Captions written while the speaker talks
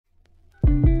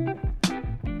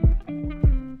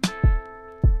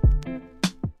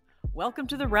Welcome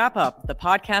to The Wrap Up, the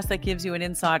podcast that gives you an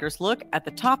insider's look at the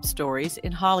top stories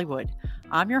in Hollywood.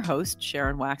 I'm your host,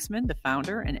 Sharon Waxman, the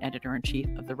founder and editor-in-chief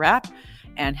of The Wrap,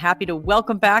 and happy to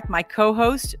welcome back my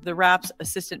co-host, The Wrap's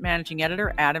assistant managing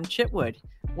editor, Adam Chitwood.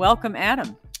 Welcome,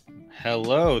 Adam.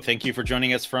 Hello. Thank you for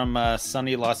joining us from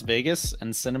sunny Las Vegas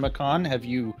and CinemaCon. Have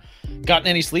you gotten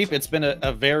any sleep? It's been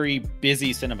a very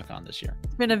busy CinemaCon this year.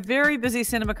 It's been a very busy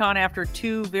CinemaCon after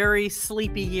 2 very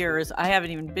sleepy years. I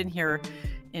haven't even been here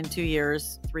in 2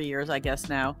 years, 3 years, I guess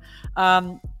now.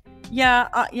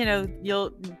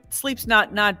 Sleep's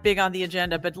not big on the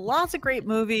agenda, but lots of great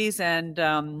movies and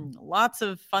lots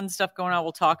of fun stuff going on.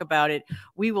 We'll talk about it.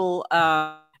 We will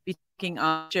be talking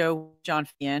on John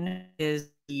Feehan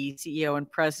is the CEO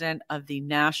and president of the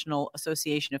National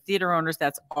Association of Theater Owners.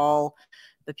 That's all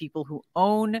the people who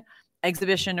own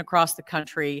exhibition across the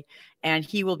country, and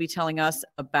he will be telling us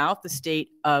about the state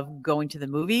of going to the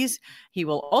movies. He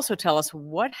will also tell us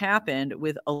what happened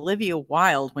with Olivia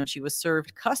Wilde when she was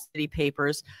served custody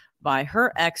papers by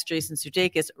her ex, Jason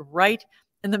Sudeikis, right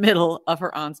in the middle of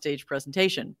her onstage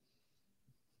presentation.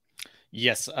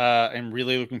 Yes, I'm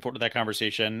really looking forward to that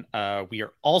conversation. We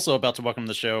are also about to welcome to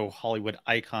the show Hollywood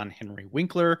icon Henry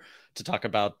Winkler to talk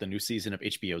about the new season of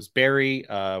HBO's Barry,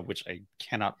 which I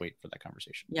cannot wait for that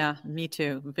conversation. Yeah, me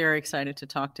too. Very excited to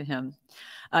talk to him.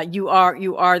 You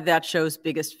are that show's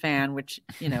biggest fan, which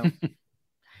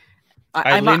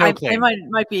I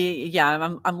might be.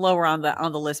 Yeah, I'm lower on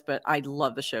the list, but I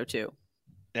love the show too.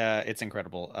 It's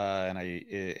incredible, and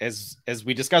as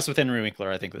we discussed with Henry Winkler,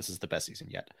 I think this is the best season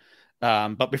yet.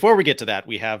 But before we get to that,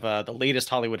 we have the latest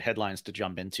Hollywood headlines to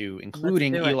jump into,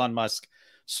 including Elon Musk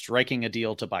striking a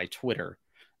deal to buy Twitter.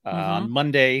 On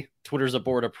Monday, Twitter's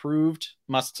board approved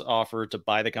Musk's offer to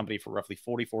buy the company for roughly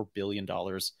 $44 billion.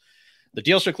 The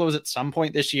deal should close at some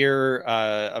point this year,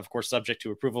 of course, subject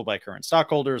to approval by current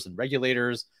stockholders and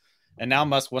regulators. And now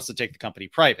Musk wants to take the company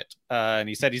private. And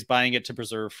he said he's buying it to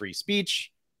preserve free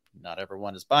speech. Not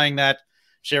everyone is buying that.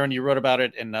 Sharon, you wrote about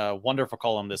it in a wonderful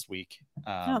column this week.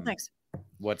 Thanks.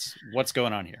 What's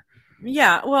going on here?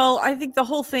 Yeah, well, I think the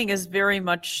whole thing is very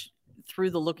much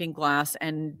through the looking glass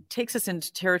and takes us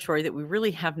into territory that we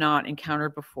really have not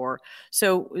encountered before.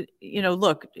 So,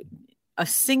 look, a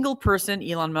single person,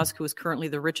 Elon Musk, who is currently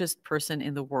the richest person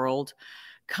in the world,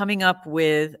 coming up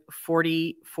with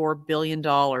 $44 billion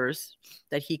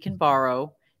that he can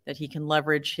borrow, that he can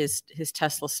leverage his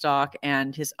Tesla stock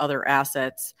and his other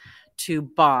assets to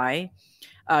be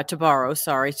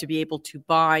able to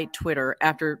buy Twitter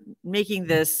after making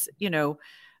this,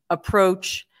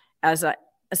 approach as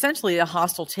essentially a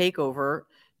hostile takeover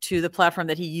to the platform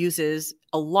that he uses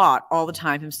a lot all the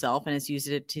time himself, and has used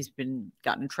it. He's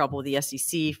gotten in trouble with the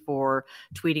SEC for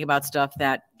tweeting about stuff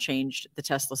that changed the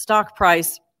Tesla stock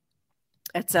price,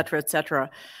 et cetera, et cetera.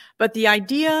 But the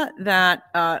idea that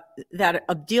a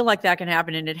deal like that can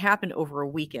happen, and it happened over a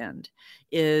weekend,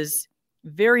 is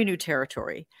very new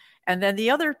territory. And then the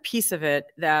other piece of it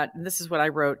and this is what I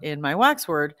wrote in my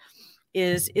Waxword,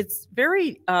 is it's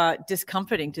very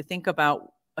discomforting to think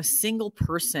about a single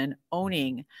person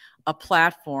owning a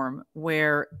platform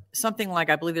where something like,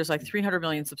 I believe there's like 300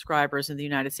 million subscribers in the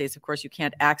United States. Of course, you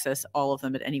can't access all of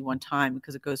them at any one time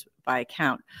because it goes by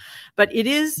account. But it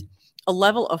is a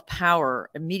level of power,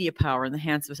 media power, in the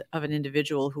hands of an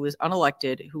individual who is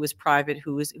unelected, who is private,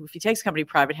 if he takes a company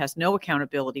private, has no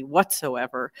accountability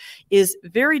whatsoever, is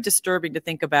very disturbing to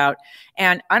think about.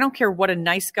 And I don't care what a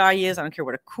nice guy he is. I don't care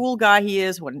what a cool guy he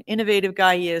is, what an innovative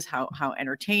guy he is, how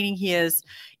entertaining he is.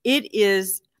 It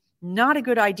is not a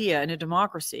good idea in a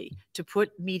democracy to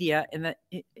put media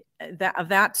of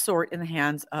that sort in the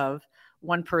hands of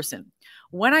one person.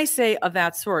 When I say of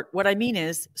that sort, what I mean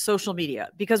is social media,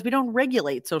 because we don't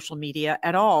regulate social media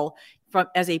at all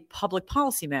as a public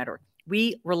policy matter.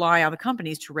 We rely on the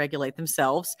companies to regulate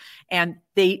themselves. And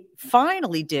they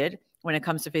finally did, when it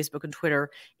comes to Facebook and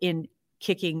Twitter, in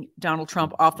kicking Donald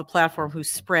Trump off the platform, who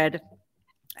spread,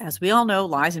 as we all know,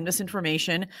 lies and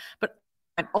misinformation, but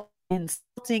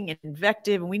insulting and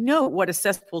invective. And we know what a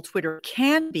cesspool Twitter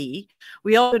can be.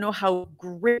 We also know how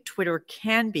great Twitter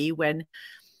can be when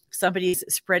somebody's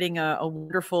spreading a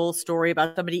wonderful story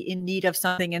about somebody in need of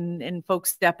something and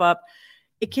folks step up.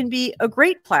 It can be a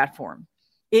great platform.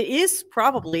 It is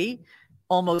probably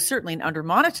almost certainly an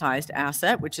under-monetized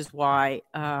asset, which is why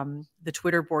the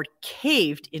Twitter board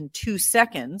caved in 2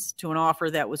 seconds to an offer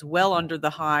that was well under the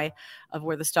high of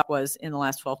where the stock was in the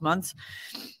last 12 months.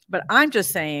 But I'm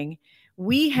just saying,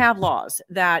 we have laws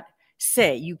that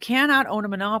say you cannot own a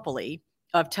monopoly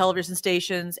of television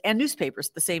stations and newspapers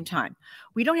at the same time.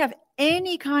 We don't have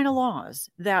any kind of laws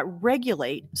that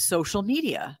regulate social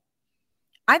media.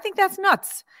 I think that's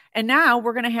nuts. And now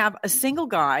we're going to have a single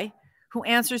guy who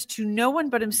answers to no one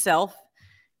but himself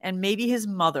and maybe his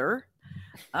mother,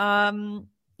 and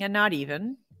not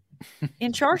even,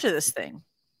 in charge of this thing.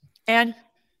 And,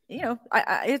 you know,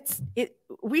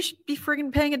 we should be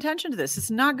friggin' paying attention to this.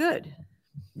 It's not good.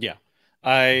 Yeah,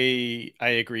 I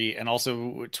agree. And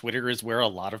also Twitter is where a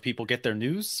lot of people get their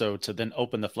news. So to then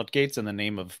open the floodgates in the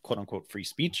name of quote unquote free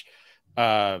speech,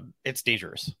 it's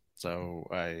dangerous. So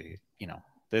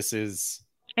this is,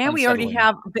 and we already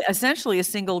have essentially a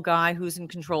single guy who's in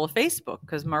control of Facebook,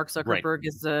 because Mark Zuckerberg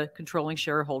is the controlling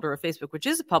shareholder of Facebook, which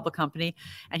is a public company.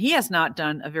 And he has not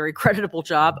done a very creditable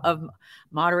job of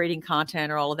moderating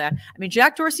content or all of that. I mean,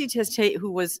 Jack Dorsey,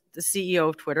 who was the CEO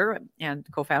of Twitter and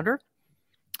co-founder,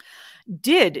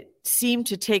 did seem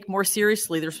to take more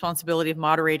seriously the responsibility of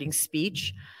moderating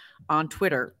speech on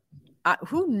Twitter.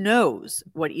 Who knows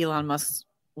what Elon Musk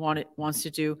wants to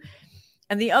do?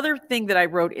 And the other thing that I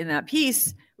wrote in that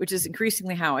piece, which is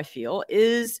increasingly how I feel,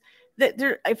 is that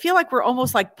I feel like we're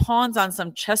almost like pawns on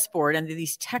some chessboard, and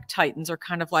these tech titans are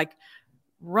kind of like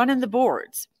running the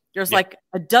boards. There's like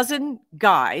a dozen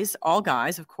guys,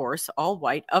 of course, all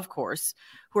white, of course,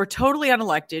 who are totally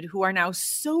unelected, who are now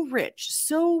so rich,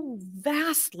 so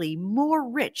vastly more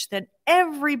rich than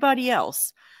everybody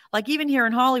else. Like even here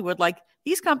in Hollywood, like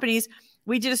these companies,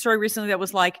 we did a story recently that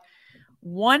was like,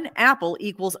 one Apple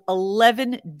equals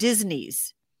 11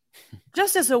 Disneys,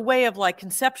 just as a way of like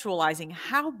conceptualizing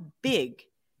how big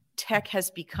tech has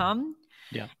become.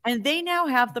 Yeah. And they now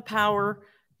have the power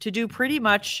to do pretty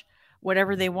much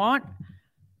whatever they want.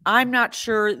 I'm not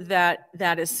sure that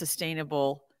that is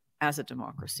sustainable as a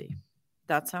democracy.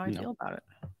 That's how I feel about it.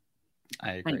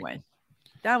 I agree. Anyway.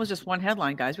 That was just one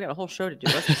headline, guys. We got a whole show to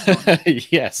do.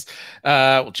 Yes.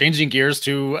 Well, changing gears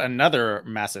to another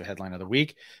massive headline of the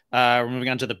week. We're moving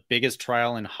on to the biggest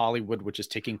trial in Hollywood, which is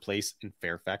taking place in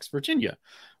Fairfax, Virginia,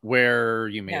 where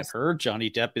you may have heard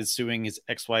Johnny Depp is suing his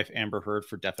ex-wife Amber Heard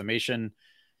for defamation.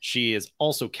 She is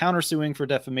also countersuing for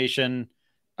defamation.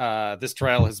 This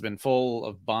trial has been full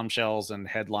of bombshells and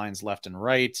headlines left and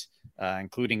right,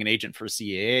 including an agent for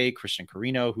CAA, Christian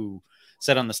Carino, who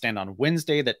said on the stand on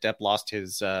Wednesday that Depp lost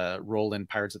his role in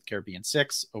Pirates of the Caribbean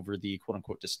 6 over the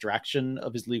quote-unquote distraction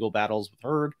of his legal battles with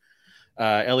Heard.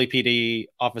 LAPD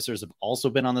officers have also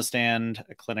been on the stand.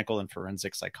 A clinical and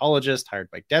forensic psychologist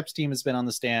hired by Depp's team has been on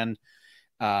the stand.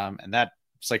 And that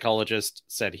psychologist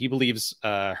said he believes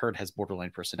Heard has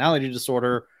borderline personality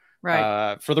disorder.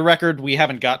 Right. For the record, we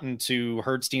haven't gotten to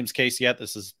Heard's team's case yet.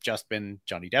 This has just been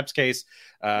Johnny Depp's case.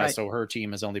 So her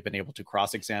team has only been able to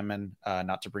cross-examine,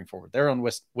 not to bring forward their own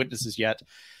witnesses yet,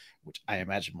 which I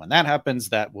imagine when that happens,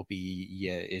 that will be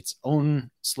its own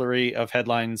slurry of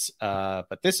headlines.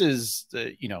 But this is,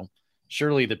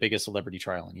 surely the biggest celebrity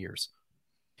trial in years.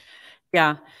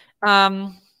 Yeah.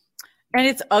 And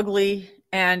it's ugly,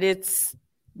 and it's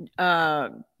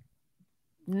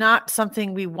not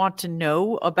something we want to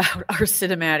know about our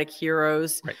cinematic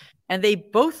heroes. Right. And they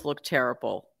both look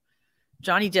terrible.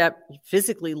 Johnny Depp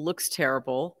physically looks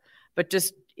terrible, but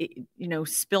just,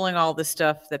 spilling all this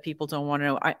stuff that people don't want to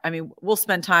know. I mean, we'll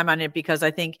spend time on it because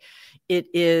I think it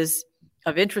is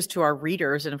of interest to our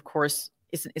readers. And of course,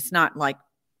 it's not like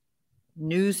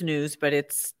news, but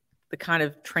it's the kind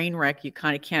of train wreck you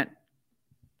kind of can't,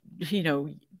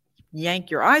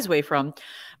 yank your eyes away from.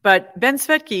 But Ben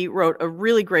Svetke wrote a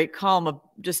really great column of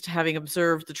just having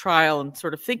observed the trial and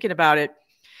sort of thinking about it,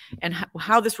 and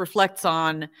how this reflects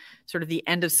on sort of the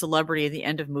end of celebrity and the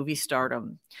end of movie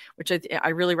stardom, which I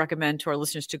really recommend to our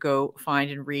listeners to go find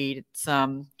and read.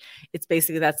 It's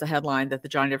basically, that's the headline, that the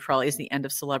Johnny Depp trial is the end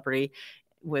of celebrity,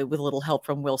 with a little help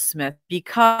from Will Smith,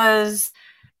 because,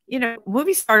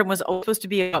 movie stardom was supposed to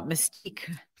be about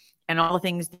mystique and all the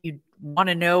things that you want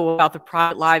to know about the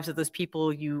private lives of those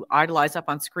people you idolize up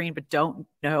on screen but don't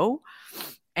know.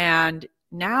 And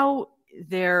now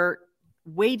they're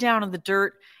way down in the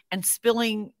dirt and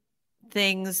spilling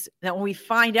things that when we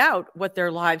find out what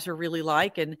their lives are really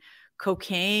like, and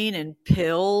cocaine and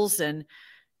pills and,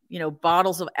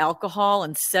 bottles of alcohol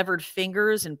and severed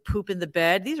fingers and poop in the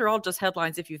bed. These are all just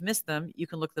headlines. If you've missed them, you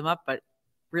can look them up, but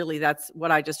really, that's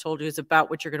what I just told you is about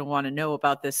what you're going to want to know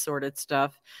about this sort of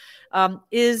stuff,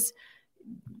 is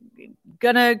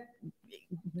going to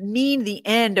mean the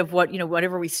end of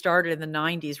whatever we started in the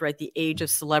 90s, right? The age of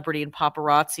celebrity and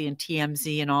paparazzi and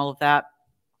TMZ and all of that.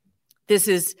 This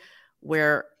is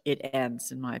where it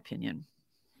ends, in my opinion.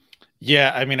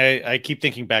 Yeah, I mean, I keep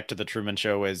thinking back to The Truman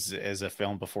Show as a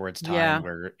film before its time,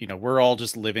 where, we're all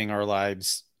just living our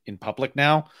lives in public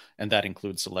now, and that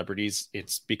includes celebrities.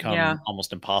 It's become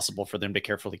almost impossible for them to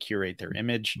carefully curate their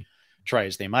image, try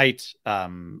as they might. I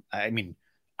mean,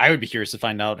 I would be curious to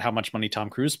find out how much money Tom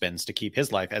Cruise spends to keep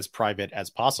his life as private as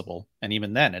possible. And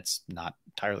even then, it's not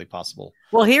entirely possible.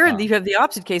 Well, here you have the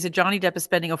opposite case that Johnny Depp is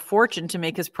spending a fortune to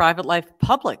make his private life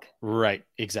public. Right.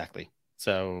 Exactly.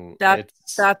 So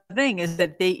that's the thing, is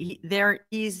that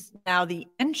he's now the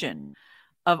engine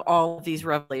of all of these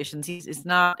revelations. It's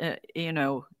not,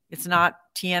 it's not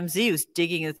TMZ who's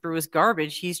digging it through his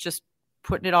garbage. He's just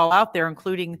putting it all out there,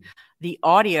 including the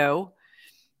audio,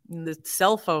 the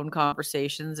cell phone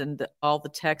conversations, and all the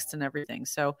text and everything.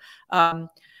 So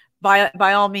by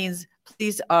all means,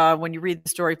 please, when you read the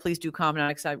story, please do comment on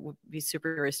it, because I would be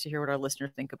super curious to hear what our listeners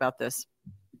think about this.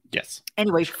 Yes.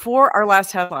 Anyway, for our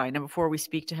last headline, and before we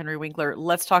speak to Henry Winkler,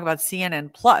 let's talk about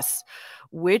CNN Plus,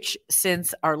 which,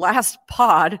 since our last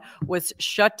pod, was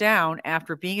shut down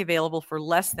after being available for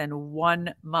less than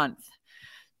 1 month.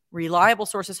 Reliable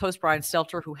Sources host Brian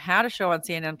Stelter, who had a show on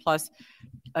CNN Plus,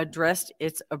 addressed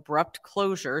its abrupt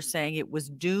closure, saying it was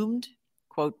doomed,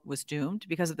 quote, was doomed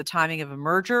because of the timing of a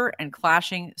merger and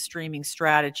clashing streaming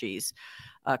strategies,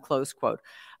 close quote.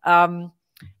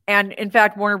 And in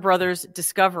fact, Warner Brothers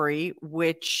Discovery,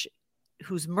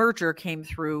 whose merger came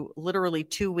through literally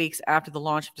 2 weeks after the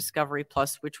launch of Discovery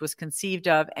Plus, which was conceived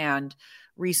of and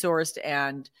resourced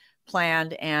and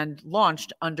planned and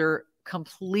launched under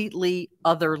completely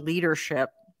other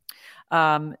leadership.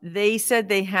 They said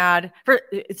they had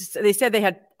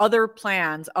other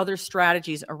plans, other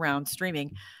strategies around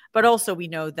streaming, but also we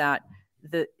know that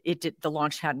the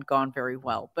launch hadn't gone very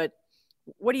well. But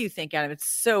what do you think, Adam? It's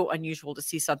so unusual to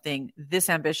see something this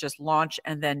ambitious launch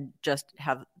and then just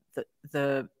have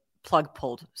the plug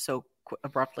pulled so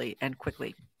abruptly and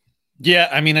quickly. Yeah,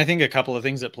 I mean, I think a couple of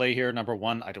things at play here. Number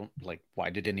one, I don't like, why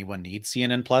did anyone need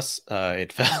CNN Plus?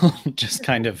 It felt just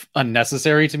kind of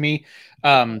unnecessary to me.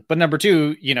 But number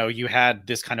two, you had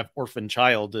this kind of orphan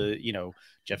child.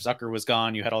 Jeff Zucker was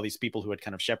gone. You had all these people who had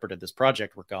kind of shepherded this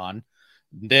project were gone.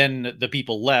 Then the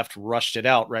people left, rushed it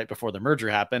out right before the merger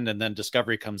happened. And then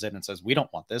Discovery comes in and says, we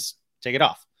don't want this. Take it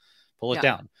off. Pull it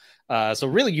down. So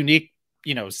really unique,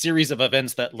 series of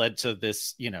events that led to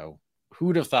this,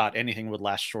 who'd have thought anything would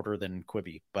last shorter than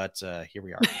Quibi? But here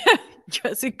we are.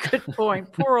 That's a good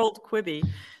point. Poor old Quibi.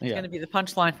 It's going to be the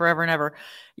punchline forever and ever.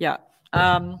 Yeah.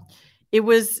 It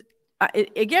was,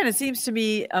 again, it seems to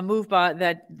me a move by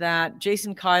that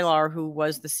Jason Kilar, who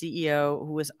was the CEO,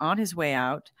 who was on his way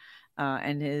out,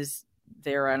 and is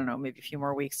there, I don't know, maybe a few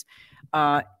more weeks,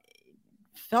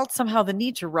 felt somehow the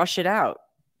need to rush it out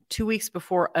 2 weeks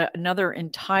before another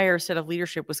entire set of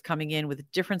leadership was coming in with a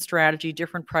different strategy,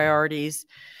 different priorities.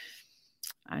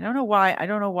 I don't know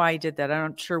why he did that.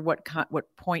 I'm not sure what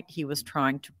point he was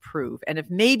trying to prove. And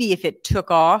if it took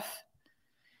off,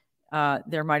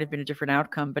 there might have been a different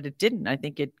outcome, but it didn't. I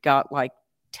think it got like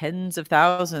tens of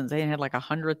thousands. They had like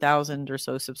 100,000 or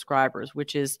so subscribers,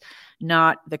 which is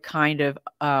not the kind of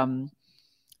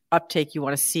uptake you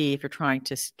want to see if you're trying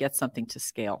to get something to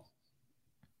scale.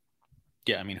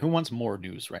 Yeah, I mean, who wants more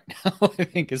news right now? I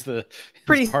think is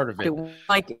pretty part of it.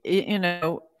 Like,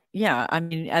 yeah. I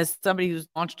mean, as somebody who's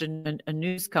launched a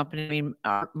news company, I mean,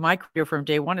 my career from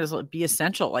day one is be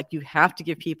essential. Like, you have to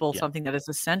give people something that is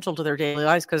essential to their daily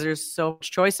lives, because there's so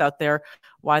much choice out there.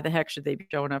 Why the heck should they be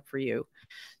showing up for you?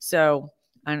 So,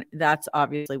 and that's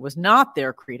obviously was not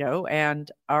their credo. And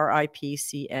RIP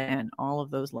CNN, all of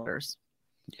those letters.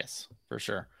 Yes, for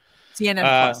sure. CNN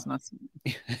Plus, not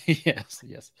CNN.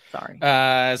 Yes.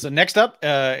 Sorry. So next up,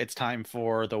 it's time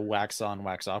for the wax on,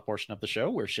 wax off portion of the show,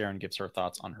 where Sharon gives her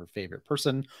thoughts on her favorite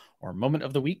person or moment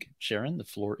of the week. Sharon, the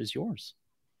floor is yours.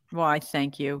 Why,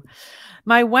 thank you.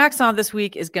 My wax on this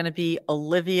week is going to be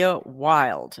Olivia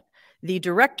Wilde. The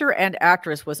director and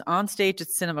actress was on stage at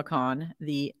CinemaCon,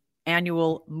 the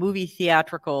annual movie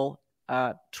theatrical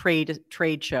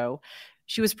trade show.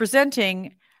 She was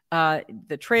presenting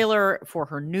the trailer for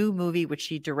her new movie, which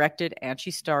she directed and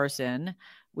she stars in,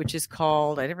 which is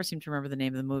called, I never seem to remember the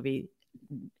name of the movie.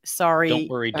 Sorry. Don't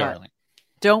Worry, Darling.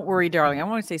 Don't Worry, Darling. I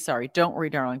want to say sorry. Don't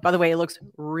Worry, Darling. By the way, it looks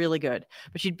really good.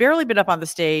 But she'd barely been up on the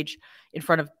stage in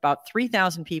front of about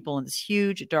 3,000 people in this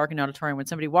huge darkened auditorium when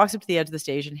somebody walks up to the edge of the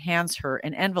stage and hands her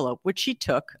an envelope, which she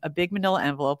took, a big manila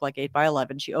envelope, like 8 by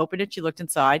 11. She opened it. She looked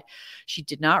inside. She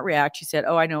did not react. She said,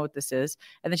 "Oh, I know what this is."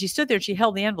 And then she stood there and she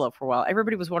held the envelope for a while.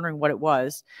 Everybody was wondering what it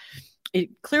was.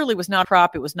 It clearly was not a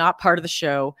prop. It was not part of the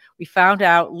show. We found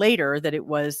out later that it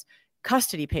was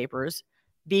custody papers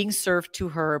being served to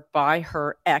her by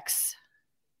her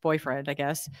ex-boyfriend, I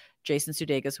guess, Jason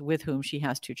Sudeikis, with whom she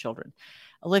has 2 children.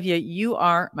 Olivia, you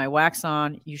are my wax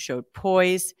on. You showed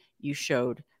poise. You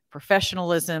showed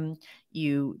professionalism.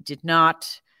 You did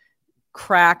not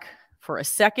crack for a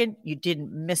second. You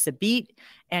didn't miss a beat.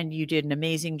 And you did an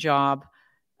amazing job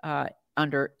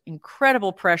under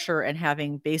incredible pressure and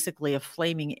having basically a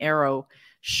flaming arrow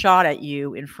shot at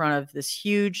you in front of this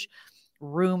huge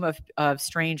room of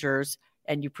strangers,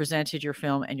 and you presented your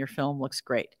film, and your film looks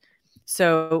great.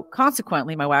 So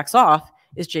consequently, my wax off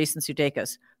is Jason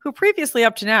Sudeikis, who previously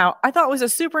up to now I thought was a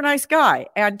super nice guy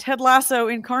and Ted Lasso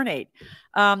incarnate.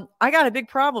 I got a big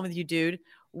problem with you, dude.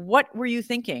 What were you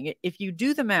thinking? If you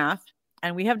do the math,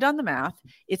 and we have done the math,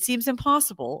 it seems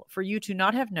impossible for you to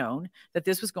not have known that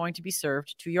this was going to be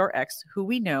served to your ex, who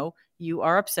we know you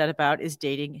are upset about is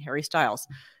dating Harry Styles.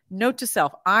 Note to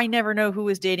self, I never know who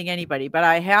is dating anybody, but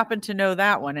I happen to know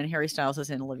that one. And Harry Styles is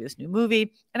in Olivia's new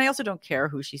movie. And I also don't care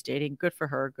who she's dating. Good for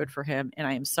her. Good for him. And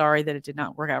I am sorry that it did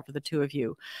not work out for the two of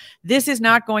you. This is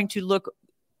not going to look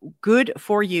good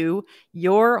for you.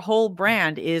 Your whole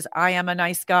brand is I am a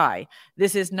nice guy.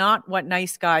 This is not what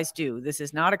nice guys do. This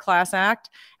is not a class act.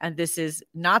 And this is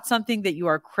not something that you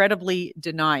are credibly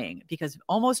denying, because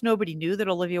almost nobody knew that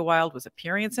Olivia Wilde was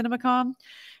appearing in CinemaCon.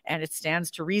 And it stands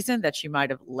to reason that she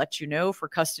might have let you know for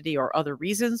custody or other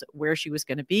reasons where she was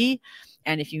going to be.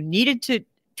 And if you needed to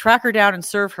track her down and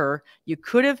serve her, you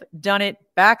could have done it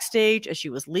backstage as she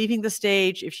was leaving the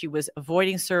stage, if she was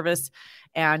avoiding service,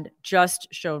 and just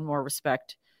shown more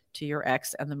respect to your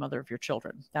ex and the mother of your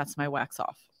children. That's my wax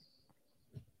off.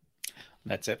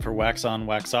 That's it for Wax On,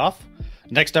 Wax Off.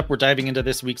 Next up, we're diving into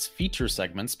this week's feature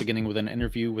segments, beginning with an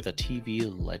interview with a TV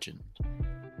legend.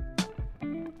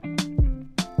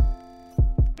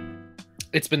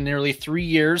 It's been nearly 3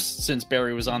 years since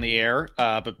Barry was on the air,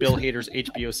 but Bill Hader's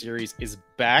HBO series is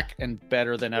back and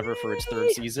better than ever for its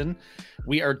third season.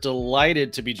 We are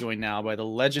delighted to be joined now by the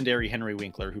legendary Henry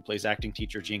Winkler, who plays acting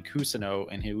teacher Gene Cousineau,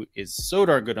 and who is so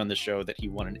darn good on the show that he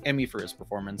won an Emmy for his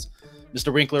performance.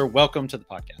 Mr. Winkler, welcome to the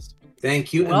podcast.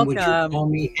 Thank you. Welcome. And would you call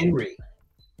me Henry?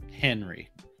 Henry.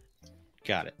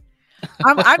 Got it.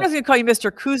 I'm just going to call you Mr.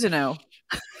 Cousineau.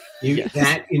 You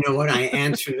know what? I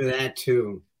answer to that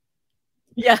too.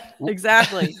 Yeah,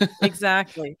 exactly.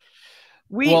 Exactly.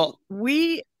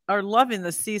 We are loving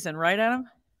this season, right, Adam?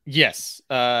 Yes.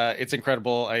 It's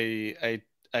incredible. I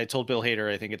told Bill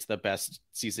Hader I think it's the best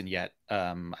season yet.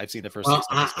 I've seen the first 6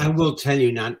 episodes. I will tell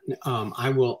you, I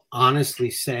will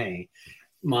honestly say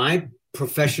my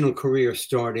professional career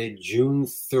started June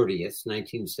 30th,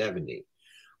 1970.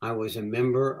 I was a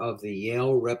member of the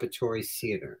Yale Repertory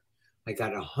Theater. I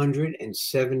got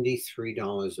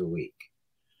 $173 a week.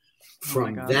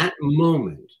 From that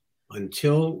moment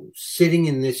until sitting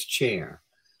in this chair,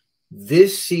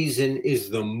 this season is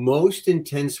the most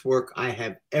intense work I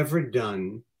have ever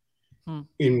done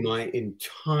in my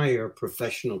entire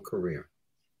professional career.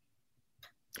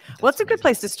 Well, it's a good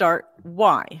place to start.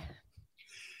 Why?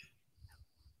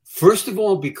 First of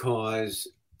all, because,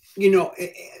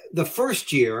 the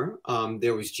first year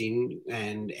there was Gene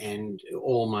and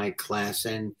all my class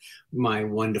and my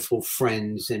wonderful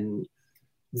friends, and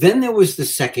then there was the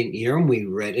second year, and we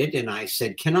read it, and I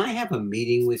said, can I have a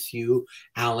meeting with you,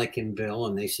 Alec and Bill?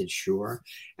 And they said, sure.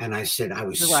 And I said, I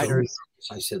was so nervous.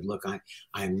 I said, look,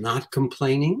 I'm not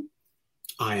complaining.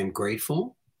 I am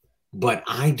grateful, but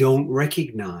I don't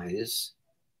recognize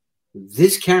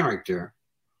this character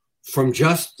from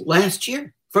just last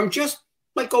year, from just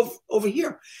like over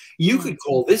here. You could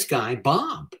call this guy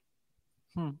Bob.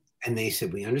 And they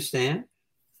said, we understand.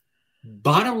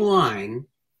 Bottom line,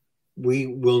 we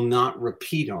will not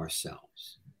repeat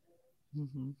ourselves.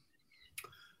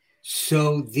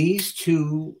 So these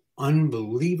two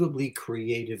unbelievably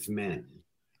creative men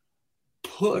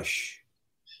push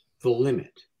the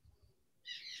limit.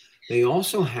 They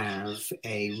also have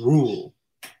a rule.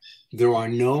 There are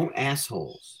no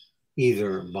assholes,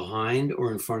 either behind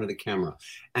or in front of the camera.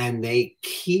 And they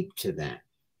keep to that.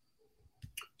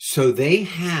 So they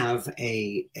have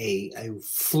a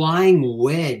flying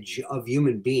wedge of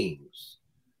human beings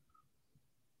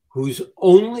whose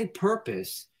only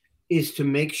purpose is to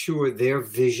make sure their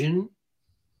vision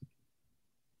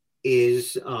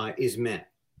is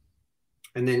met.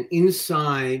 And then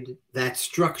inside that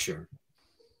structure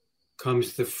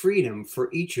comes the freedom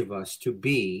for each of us to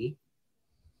be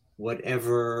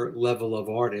whatever level of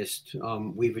artist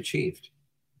we've achieved.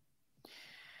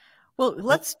 Well,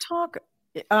 let's talk.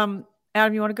 Adam,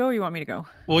 you want to go or you want me to go?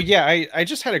 Well, yeah, I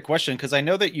just had a question because I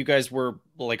know that you guys were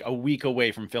like a week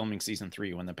away from filming season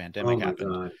 3 when the pandemic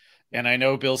happened. God. And I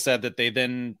know Bill said that they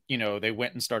then, they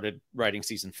went and started writing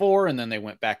season 4, and then they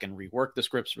went back and reworked the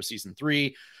scripts for season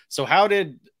 3. So how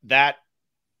did that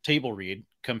table read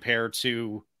compare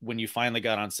to when you finally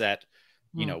got on set?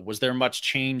 Was there much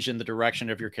change in the direction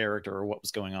of your character or what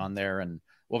was going on there? And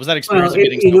What was that experience? Well,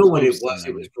 you know what it was?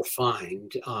 It was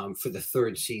refined for the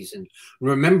third season.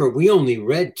 Remember, we only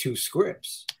read 2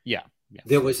 scripts. Yeah.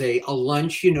 There was a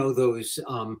lunch, you know, those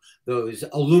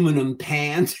aluminum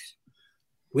pans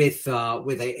with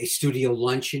a studio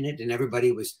lunch in it, and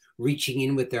everybody was reaching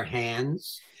in with their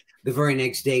hands. The very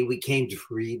next day, we came to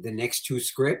read the next 2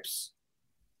 scripts,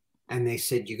 and they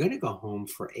said, "You're going to go home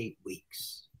for 8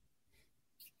 weeks."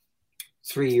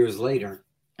 3 years later.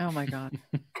 Oh my God.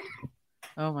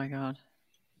 Oh my God.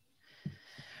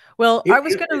 Well, I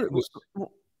was going to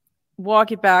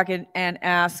walk it back and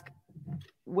ask,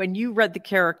 when you read the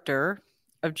character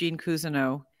of Gene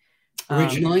Cousineau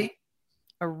originally,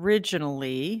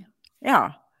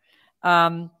 yeah.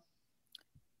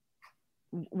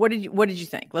 What did you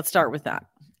think? Let's start with that,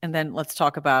 and then let's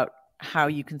talk about how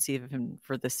you conceive of him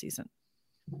for this season.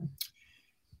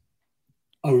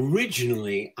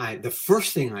 Originally, the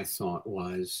first thing I thought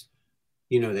was,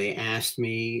 you know, they asked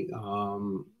me,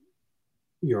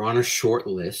 "You're on a short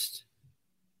list.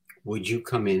 Would you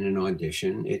come in and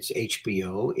audition? It's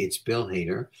HBO. It's Bill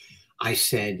Hader." I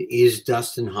said, "Is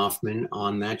Dustin Hoffman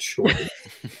on that short list?"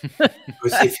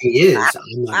 Because if he is,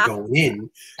 I'm not going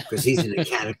in, because he's an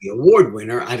Academy Award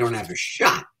winner. I don't have a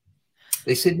shot.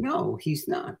 They said, "No, he's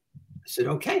not." I said,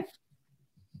 "Okay."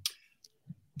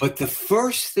 But the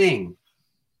first thing,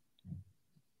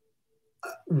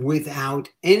 without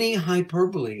any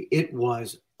hyperbole, it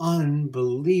was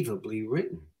unbelievably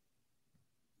written.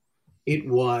 It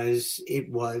was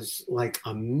like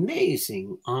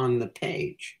amazing on the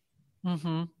page.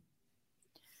 Mm-hmm.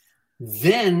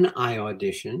 Then I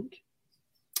auditioned,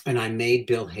 and I made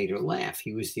Bill Hader laugh.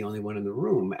 He was the only one in the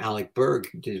room. Alec Berg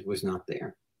was not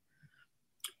there.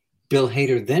 Bill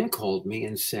Hader then called me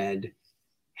and said,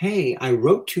 "Hey, I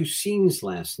wrote 2 scenes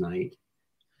last night.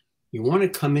 You want to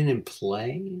come in and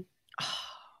play?" Oh,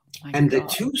 and God. The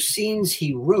 2 scenes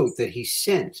he wrote that he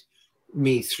sent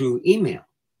me through email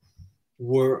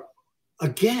were,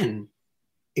 again,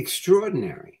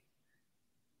 extraordinary.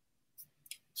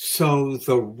 So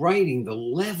the writing, the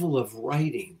level of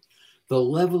writing, the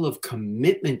level of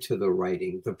commitment to the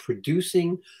writing, the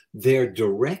producing, their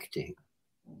directing,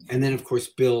 and then, of course,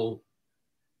 Bill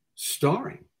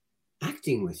starring,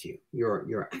 acting with you,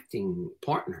 your acting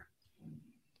partner.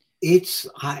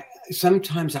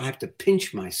 Sometimes I have to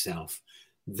pinch myself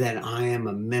that I am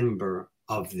a member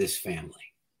of this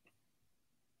family.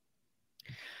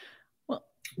 Well,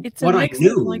 it's what a I mix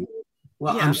knew. Of like,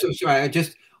 well, yeah. I'm so sorry. I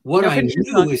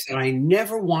knew is that I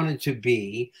never wanted to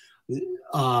be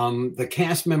the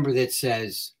cast member that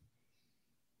says,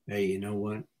 "Hey, you know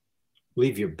what?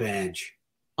 Leave your badge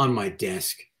on my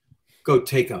desk. Go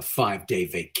take a 5-day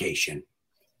vacation."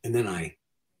 And then I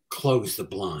close the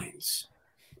blinds.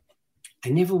 I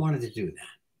never wanted to do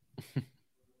that.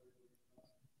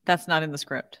 That's not in the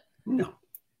script. No.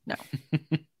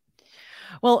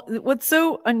 Well, what's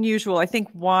so unusual, I think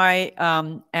why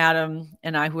Adam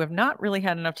and I, who have not really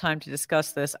had enough time to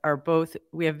discuss this,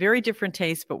 we have very different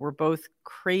tastes, but we're both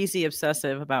crazy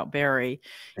obsessive about Barry,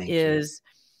 is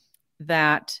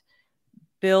that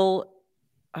Bill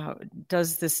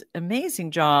does this amazing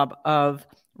job of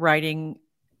writing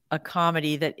a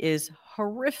comedy that is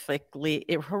horrific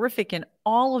in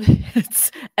all of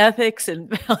its ethics and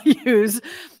values.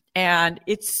 And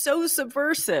it's so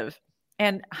subversive.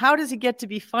 And how does he get to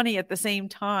be funny at the same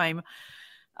time?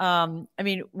 I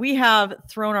mean, we have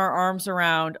thrown our arms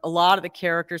around a lot of the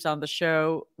characters on the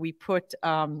show. We put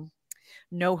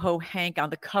NoHo Hank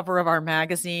on the cover of our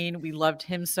magazine. We loved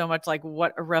him so much. Like,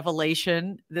 what a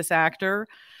revelation, this actor.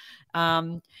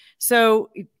 So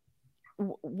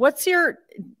what's your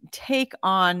take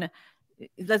on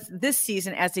this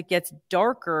season as it gets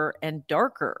darker and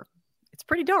darker? It's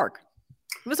pretty dark.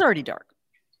 It was already dark.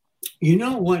 You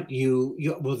know what?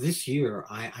 Well, this year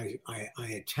I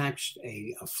attached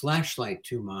a flashlight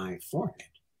to my forehead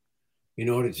in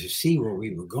order to see where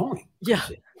we were going. Yeah.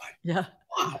 Yeah.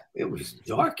 Wow, it was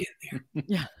dark in there.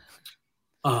 Yeah.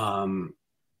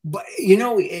 But you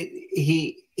know,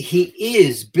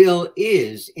 Bill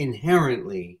is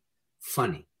inherently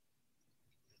funny.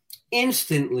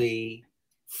 Instantly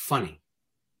funny.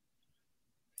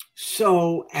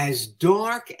 So as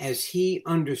dark as he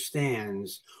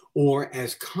understands, or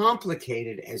as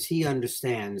complicated as he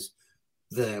understands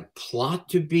the plot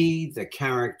to be, the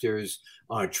characters'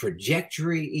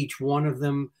 trajectory, each one of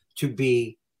them to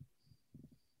be,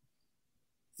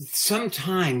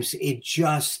 sometimes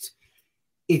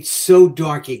it's so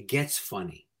dark it gets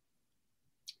funny.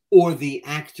 Or the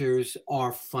actors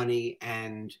are funny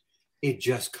and it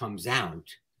just comes out,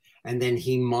 and then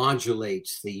he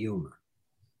modulates the humor.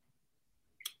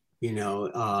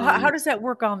 How does that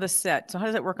work on the set? So how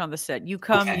does that work on the set? You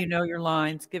come, okay. You know your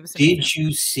lines. Give us. Did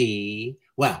you see?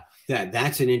 Well,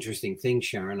 that's an interesting thing,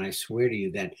 Sharon. I swear to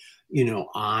you that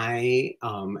I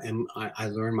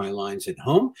learn my lines at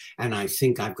home, and I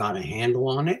think I've got a handle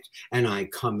on it. And I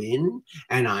come in,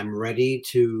 and I'm ready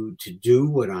to do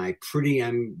what I'm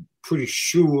pretty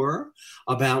sure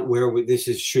about where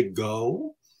should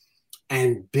go.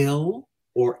 And Bill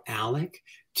or Alec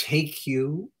take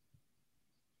you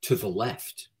to the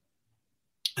left.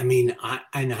 I mean,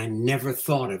 I never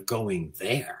thought of going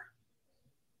there.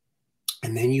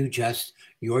 And then your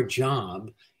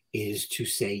job is to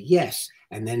say yes,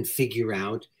 and then figure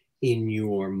out in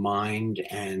your mind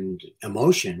and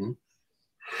emotion,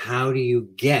 how do you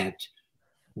get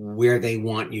where they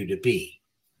want you to be?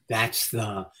 That's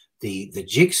the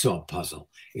jigsaw puzzle.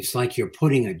 It's like you're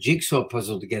putting a jigsaw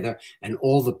puzzle together and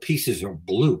all the pieces are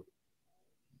blue.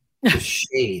 The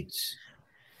shades.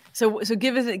 So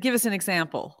give us an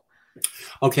example.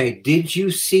 Okay, did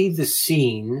you see the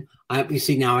scene? You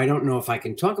see, now I don't know if I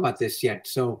can talk about this yet,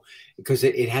 so because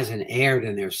it hasn't aired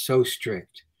and they're so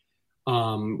strict.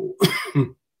 I'm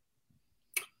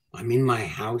in my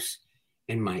house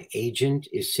and my agent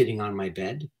is sitting on my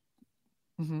bed.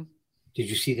 Mm-hmm. Did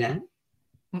you see that?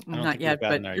 Not yet,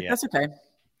 but that's okay.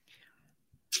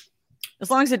 As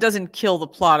long as it doesn't kill the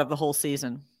plot of the whole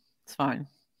season, it's fine.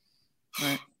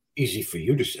 Right. Easy for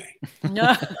you to say.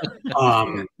 No.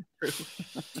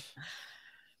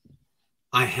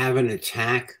 I have an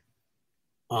attack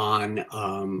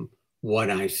on what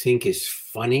I think is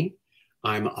funny.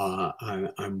 I'm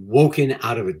woken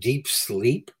out of a deep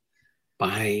sleep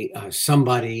by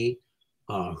somebody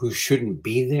who shouldn't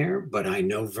be there, but I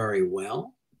know very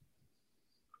well,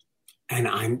 and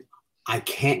I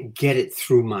can't get it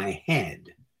through my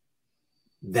head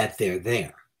that they're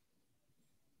there.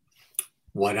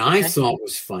 What I thought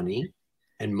was funny,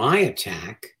 and my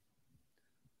attack,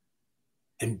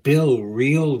 and Bill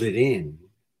reeled it in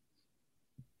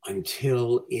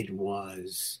until it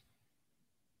was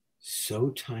so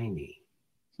tiny,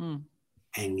 and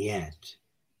yet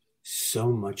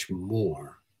so much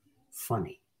more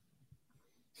funny.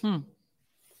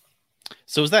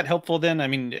 So is that helpful then? I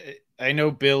mean, I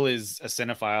know Bill is a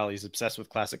cinephile. He's obsessed with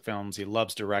classic films. He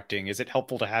loves directing. Is it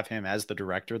helpful to have him as the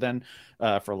director then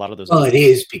for a lot of those? Well, it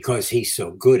is, because he's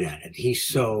so good at it. He's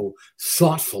so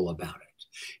thoughtful about it.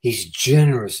 He's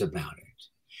generous about it.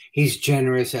 He's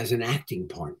generous as an acting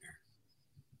partner.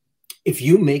 If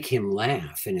you make him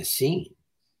laugh in a scene,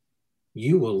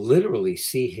 you will literally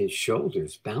see his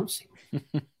shoulders bouncing,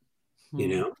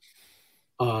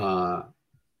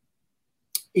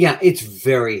 Yeah, it's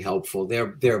very helpful.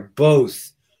 They're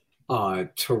both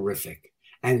terrific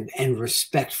and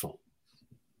respectful,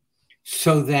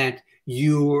 so that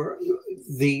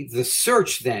the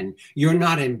search, then you're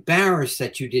not embarrassed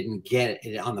that you didn't get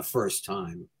it on the first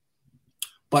time,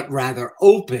 but rather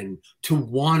open to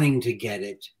wanting to get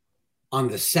it on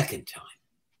the second time.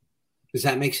 Does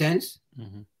that make sense?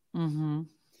 Mm-hmm. Mm-hmm.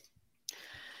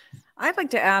 I'd like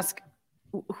to ask,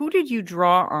 who did you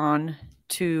draw on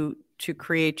to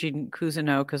create Gene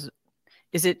Cousineau? Because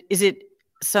is it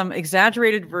some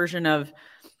exaggerated version of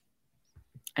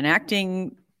an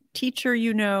acting teacher,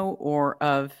 or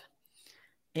of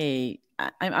I'm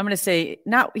going to say,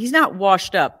 he's not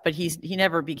washed up, but he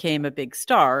never became a big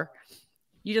star.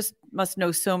 You just must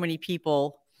know so many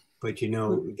people. But there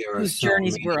are whose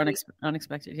journeys were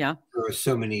unexpected. Yeah, there are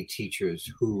so many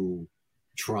teachers who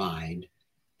tried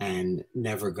and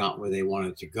never got where they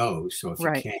wanted to go. So if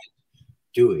you can't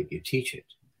do it, you teach it.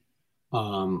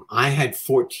 I had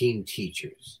 14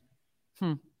 teachers.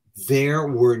 There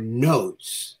were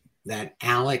notes that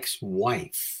Alec's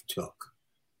wife took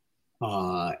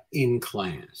in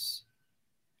class,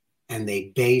 and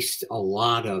they based a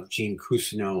lot of Gene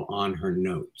Cousineau on her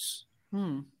notes.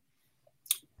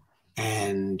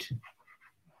 And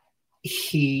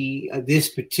this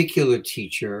particular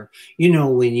teacher,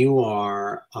 when you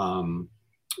are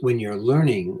when you're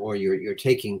learning or you're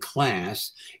taking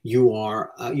class, you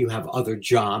have other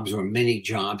jobs or many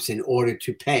jobs in order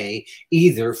to pay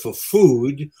either for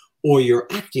food or your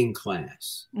acting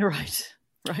class. Right.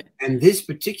 And this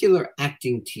particular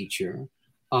acting teacher,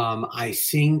 I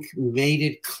think, made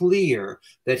it clear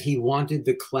that he wanted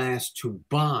the class to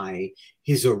buy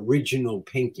his original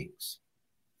paintings.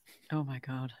 Oh my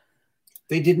God.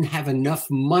 They didn't have enough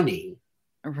money.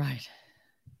 Right.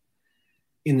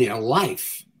 In their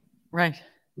life. Right.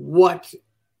 What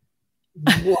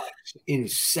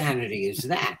insanity is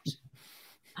that?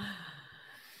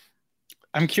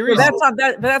 I'm curious. Well,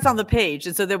 that's on the page.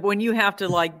 And so that when you have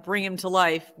to bring him to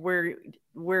life, where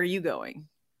are you going?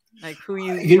 Like who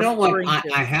you? You know what?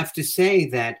 I have to say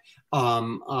that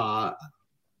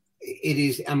it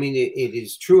is. I mean, it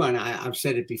is true, and I've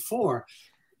said it before.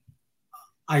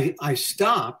 I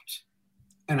stopped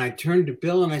and I turned to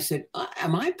Bill and I said,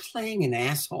 "Am I playing an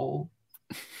asshole?"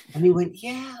 And he went,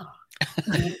 "Yeah."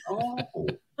 I went, "Oh,"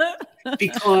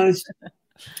 because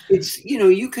it's, you know,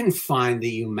 you can find the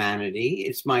humanity.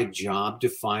 It's my job to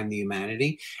find the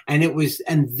humanity, and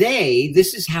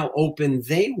this is how open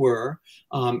they were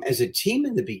as a team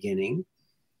in the beginning.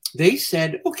 They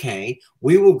said, "Okay,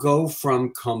 we will go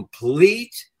from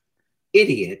complete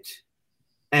idiot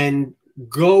and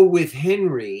go with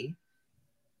Henry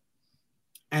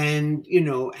and, you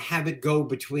know, have it go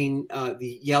between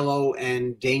the yellow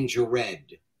and danger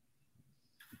red."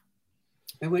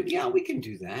 I went, "Yeah, we can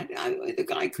do that. The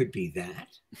guy could be that."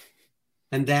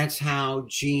 And that's how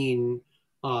Gene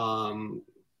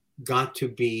got to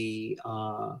be,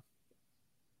 for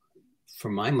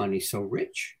my money, so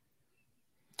rich.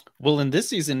 Well, in this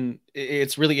season,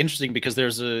 it's really interesting because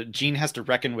Gene has to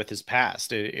reckon with his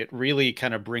past. It really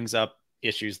kind of brings up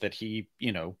issues that he,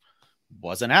 you know,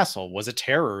 was an asshole, was a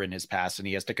terror in his past, and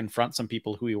he has to confront some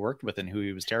people who he worked with and who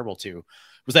he was terrible to.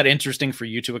 Was that interesting for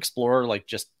you to explore, like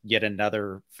just yet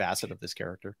another facet of this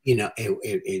character? You know, it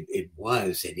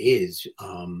is,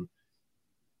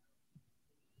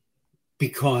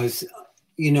 because,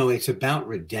 you know, it's about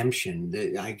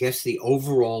redemption. I guess the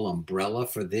overall umbrella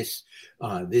for this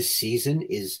season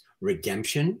is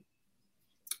redemption,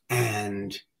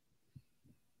 and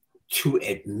to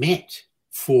admit,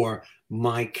 for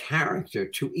my character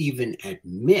to even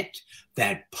admit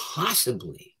that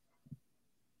possibly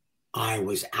I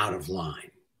was out of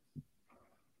line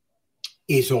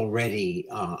is already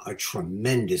a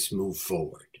tremendous move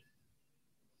forward.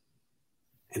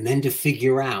 And then to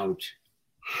figure out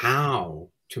how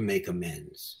to make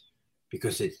amends,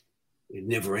 because it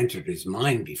never entered his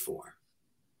mind before,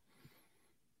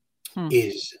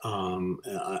 is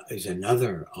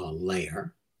another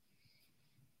layer.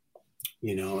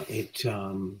 You know,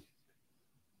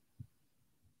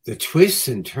 the twists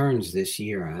and turns this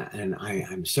year, and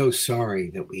I'm so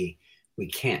sorry that we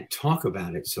can't talk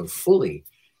about it so fully,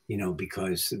 you know,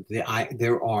 because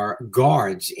there are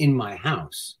guards in my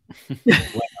house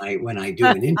when I do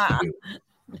an interview,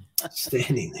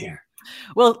 standing there.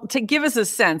 Well, to give us a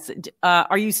sense,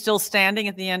 are you still standing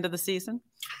at the end of the season?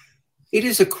 It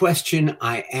is a question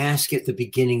I ask at the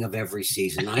beginning of every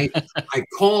season. I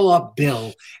call up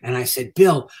Bill and I said,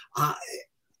 "Bill,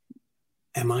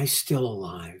 am I still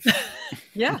alive?"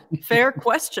 Yeah, fair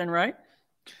question, right?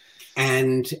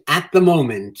 And at the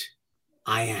moment,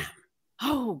 I am.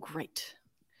 Oh, great.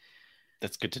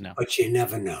 That's good to know. But you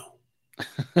never know.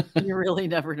 You really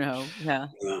never know. Yeah.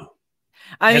 No.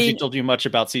 Has he told you much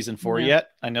about season 4 yet?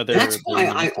 I know that's why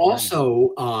I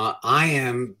also I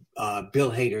am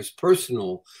Bill Hader's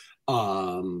personal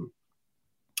a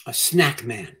snack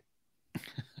man.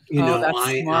 You know,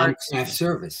 I'm craft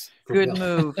service. Good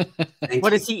move.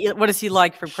 What does he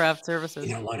like from craft services?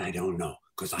 You know what? I don't know,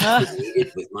 because I couldn't eat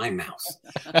it with my mouth.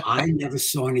 I never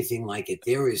saw anything like it.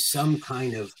 There is some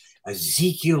kind of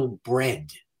Ezekiel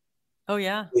bread. Oh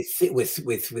yeah,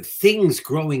 with things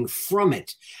growing from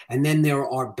it, and then there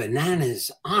are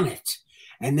bananas on it,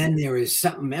 and then there is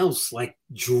something else like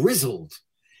drizzled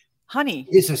honey.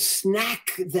 It's a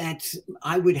snack that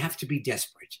I would have to be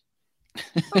desperate.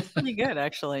 That's pretty good,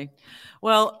 actually.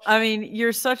 Well, I mean,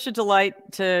 you're such a delight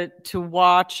to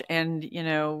watch, and you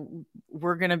know,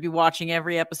 we're going to be watching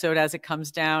every episode as it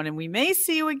comes down, and we may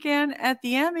see you again at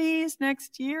the Emmys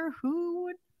next year. Who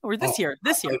would? Or this year.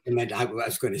 I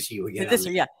was going to see you again. This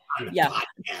year, yeah.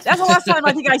 That's the last time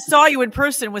I think I saw you in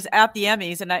person was at the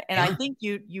Emmys, and I think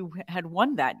you had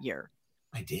won that year.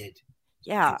 I did.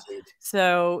 Yeah.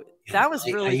 So that was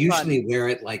really fun. I usually wear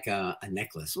it like a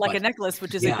necklace. Like a necklace,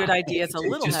 which is a good idea. It's a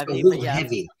little heavy. A little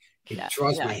heavy. It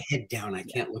draws my head down. I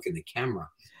can't look in the camera.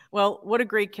 Well, what a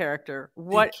great character.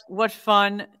 What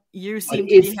fun you seem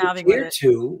to be having with it.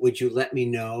 Would you let me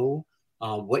know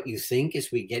what you think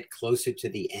as we get closer to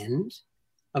the end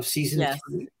of season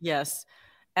 3? Yes.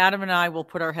 Adam and I will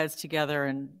put our heads together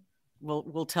and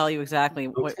we'll tell you exactly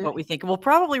what we think. We'll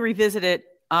probably revisit it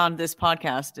on this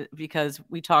podcast because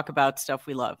we talk about stuff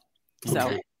we love.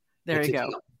 So there you go.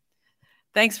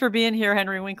 Thanks for being here,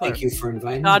 Henry Winkler. Thank you for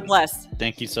inviting me. God bless.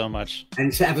 Thank you so much.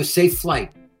 And have a safe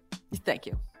flight. Thank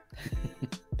you.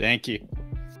 Thank you.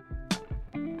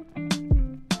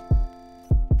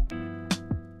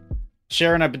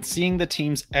 Sharon, I've been seeing the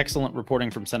team's excellent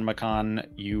reporting from CinemaCon.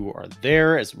 You are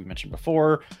there, as we mentioned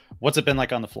before. What's it been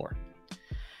like on the floor?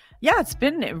 Yeah, it's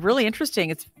been really interesting.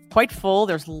 It's quite full.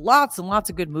 There's lots and lots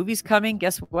of good movies coming.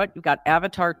 Guess what? You've got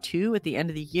Avatar 2 at the end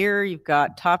of the year. You've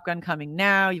got Top Gun coming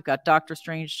now. You've got Doctor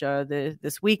Strange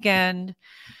this weekend.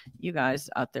 You guys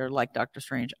out there like Doctor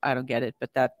Strange. I don't get it,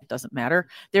 but that doesn't matter.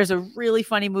 There's a really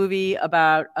funny movie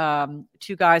about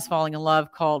two guys falling in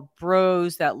love called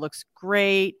Bros that looks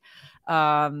great.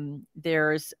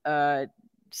 There's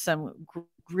some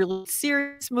really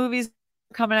serious movies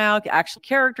coming out, actually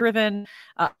character driven.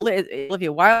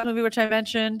 Olivia Wilde movie, which I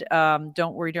mentioned,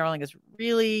 Don't Worry Darling, is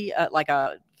really like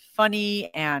a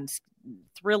funny and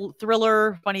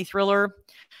funny thriller.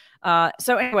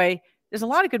 So anyway, there's a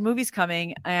lot of good movies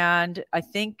coming, and I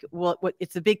think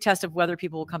it's a big test of whether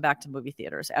people will come back to movie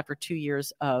theaters after 2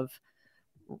 years of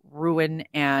ruin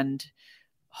and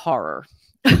horror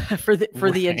for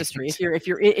the industry. If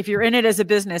you're in it as a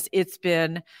business, it's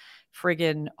been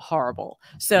friggin' horrible.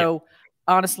 So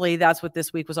honestly, that's what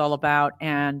this week was all about.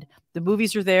 And the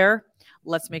movies are there.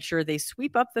 Let's make sure they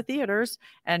sweep up the theaters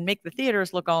and make the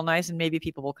theaters look all nice, and maybe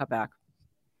people will come back.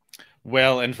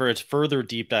 Well, and for a further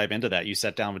deep dive into that, you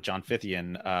sat down with John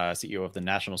Fithian, CEO of the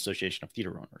National Association of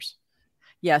Theater Owners.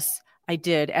 Yes, I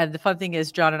did. And the fun thing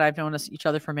is, John and I have known each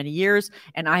other for many years,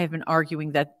 and I have been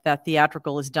arguing that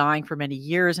theatrical is dying for many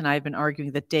years, and I've been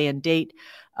arguing that day and date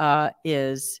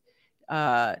is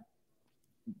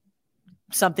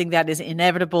something that is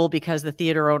inevitable because the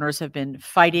theater owners have been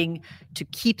fighting to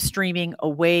keep streaming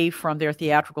away from their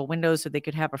theatrical windows so they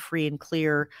could have a free and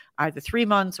clear either 3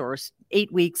 months or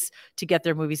 8 weeks to get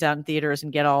their movies out in theaters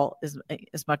and get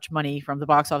as much money from the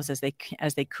box office as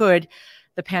they could.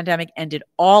 The pandemic ended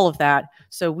all of that.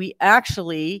 So we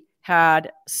actually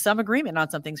had some agreement on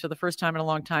some things for the first time in a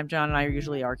long time. John and I are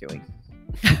usually arguing.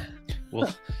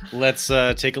 Well, let's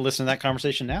take a listen to that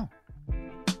conversation now.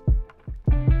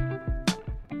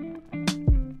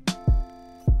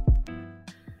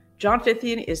 John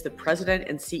Fithian is the president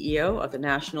and CEO of the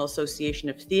National Association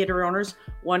of Theater Owners,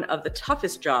 one of the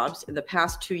toughest jobs in the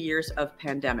past 2 years of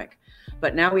pandemic.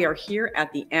 But now we are here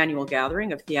at the annual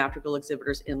gathering of theatrical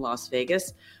exhibitors in Las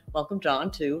Vegas. Welcome,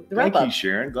 John, to the wrap-up. Thank you,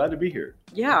 Sharon. Glad to be here.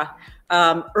 Yeah.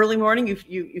 Early morning,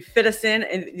 you fit us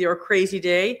in your crazy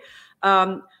day.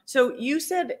 So you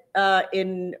said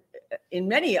in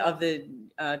many of the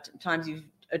times you've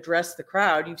addressed the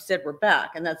crowd, you've said we're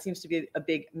back, and that seems to be a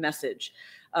big message.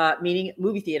 Meaning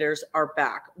movie theaters are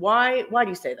back. Why do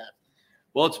you say that?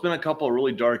 Well, it's been a couple of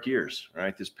really dark years,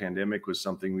 right? This pandemic was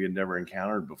something we had never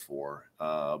encountered before.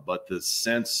 But the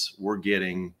sense we're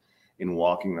getting in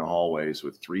walking the hallways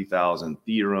with 3,000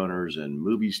 theater owners and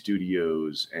movie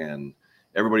studios and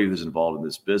everybody who's involved in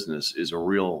this business is a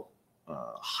real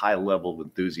high level of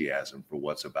enthusiasm for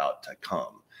what's about to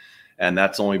come. And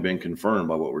that's only been confirmed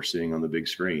by what we're seeing on the big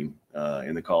screen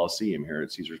in the Coliseum here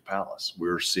at Caesars Palace.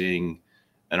 We're seeing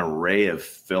an array of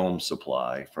film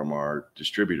supply from our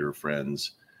distributor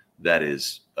friends that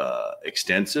is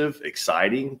extensive,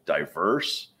 exciting,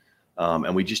 diverse,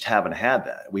 and we just haven't had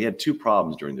that. We had two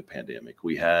problems during the pandemic.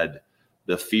 We had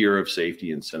the fear of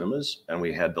safety in cinemas, and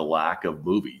we had the lack of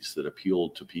movies that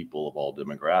appealed to people of all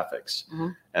demographics. Mm-hmm.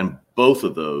 And both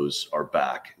of those are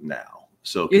back now.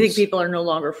 So you think people are no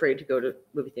longer afraid to go to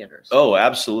movie theaters? Oh,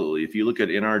 absolutely. If you look at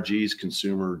NRG's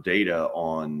consumer data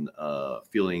on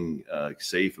feeling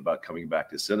safe about coming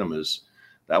back to cinemas,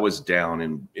 that was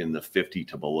down in the 50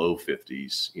 to below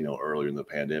 50s, earlier in the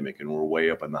pandemic. And we're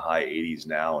way up in the high 80s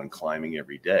now and climbing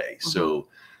every day. Mm-hmm. So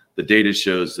the data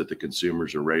shows that the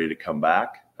consumers are ready to come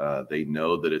back. They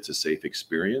know that it's a safe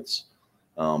experience.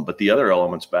 But the other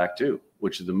element's back too,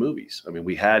 which are the movies. I mean,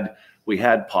 we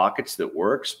had pockets that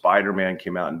work. Spider-Man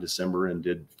came out in December and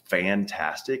did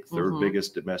fantastic, third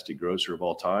biggest domestic grosser of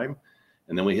all time.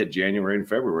 And then we hit January and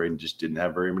February and just didn't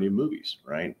have very many movies,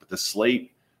 right? But the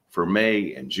slate for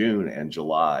May and June and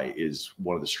July is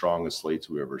one of the strongest slates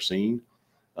we've ever seen.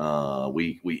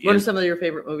 What are some of your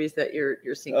favorite movies that you're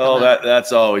seeing? Oh,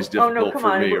 that's always difficult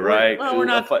for me, right? Well, we're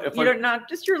not.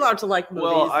 You're allowed to like movies.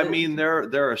 Well, I mean,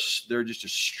 they're just a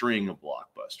string of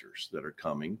blockbusters that are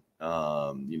coming.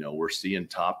 We're seeing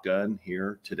Top Gun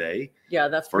here today. Yeah,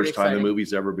 that's first time the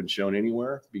movie's ever been shown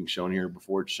anywhere. Being shown here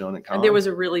before it's shown at Cannes. And there was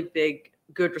a really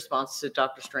good response to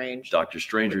Doctor Strange. Doctor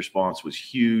Strange response was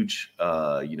huge.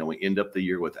 We end up the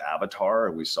year with Avatar,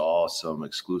 and we saw some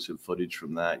exclusive footage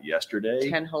from that yesterday.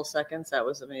 10 whole seconds. That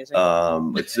was amazing.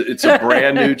 It's a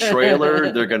brand new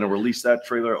trailer. They're going to release that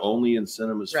trailer only in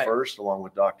cinemas first, along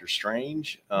with Doctor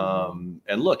Strange. And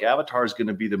look, Avatar is going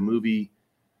to be the movie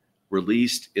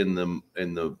released in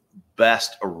the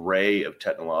best array of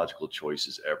technological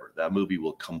choices ever. That movie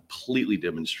will completely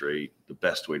demonstrate the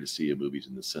best way to see a movie's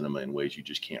in the cinema in ways you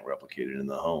just can't replicate it in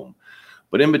the home.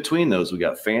 But in between those, we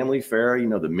got family fare. You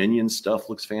know, the Minions stuff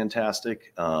looks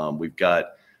fantastic. We've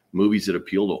got movies that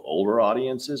appeal to older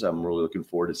audiences. I'm really looking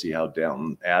forward to see how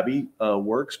Downton Abbey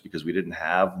works, because we didn't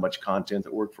have much content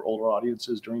that worked for older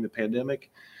audiences during the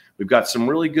pandemic. We've got some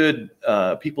really good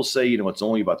people say, you know, it's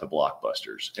only about the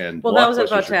blockbusters. And well, that was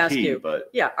about to ask key, you. But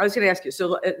yeah, I was going to ask you.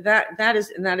 So that is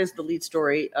the lead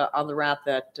story on the Wrap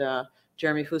that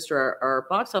Jeremy Fuster, our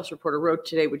box office reporter, wrote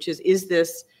today, which is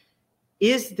this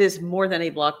more than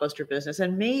a blockbuster business?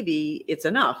 And maybe it's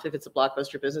enough if it's a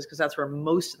blockbuster business, because that's where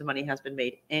most of the money has been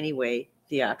made anyway,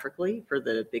 theatrically, for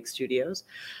the big studios.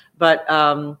 But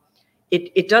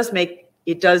it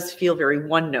does feel very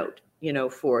one note, you know,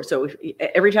 so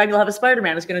every time you'll have a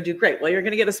Spider-Man, it's going to do great. Well, you're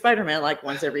going to get a Spider-Man like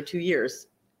once every 2 years,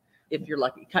 if you're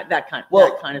lucky. That kind of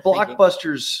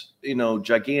blockbusters, you know,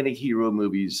 gigantic hero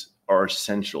movies are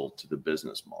essential to the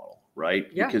business model. Right.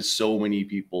 Yeah. Because so many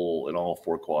people in all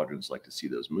four quadrants like to see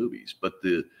those movies. But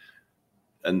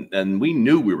and we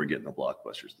knew we were getting the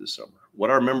blockbusters this summer. What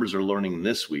our members are learning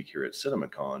this week here at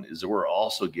CinemaCon is that we're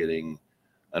also getting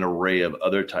an array of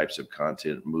other types of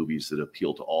content, movies that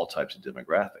appeal to all types of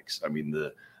demographics. I mean,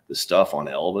 the stuff on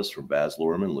Elvis from Baz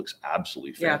Luhrmann looks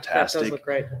absolutely fantastic. Yeah, that does look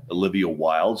great. Olivia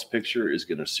Wilde's picture is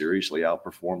going to seriously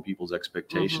outperform people's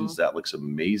expectations. Mm-hmm. That looks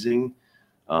amazing.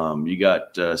 You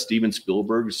got Steven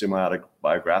Spielberg's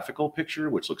semi-autobiographical picture,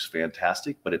 which looks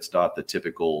fantastic, but it's not the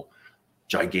typical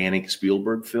gigantic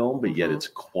Spielberg film, but yet it's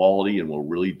quality and will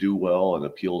really do well and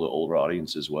appeal to older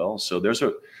audience as well. So there's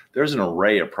an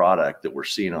array of product that we're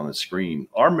seeing on the screen.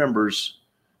 Our members,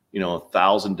 you know,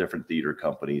 1,000 different theater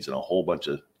companies and a whole bunch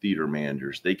of theater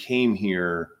managers, they came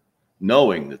here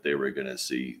knowing that they were going to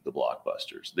see the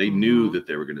blockbusters. They knew that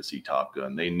they were going to see Top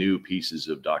Gun. They knew pieces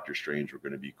of Doctor Strange were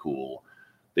going to be cool.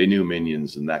 They knew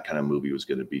Minions and that kind of movie was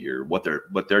going to be here. What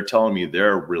they're telling me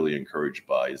they're really encouraged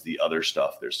by is the other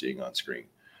stuff they're seeing on screen.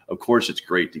 Of course, it's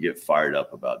great to get fired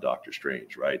up about Doctor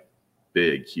Strange, right?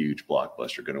 Big, huge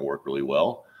blockbuster, going to work really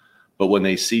well. But when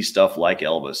they see stuff like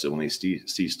Elvis and when they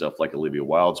see stuff like Olivia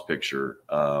Wilde's picture,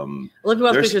 Olivia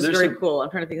Wilde's picture is very cool. I'm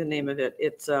trying to think of the name of it.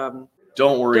 It's Don't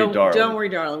Worry, Darling. Don't Worry,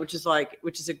 Darling, which is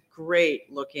a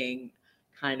great looking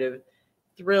kind of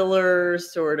thriller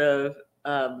sort of.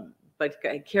 But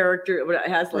character, it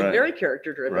has very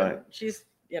character driven. Right. She's,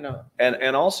 you know,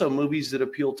 and also movies that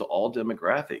appeal to all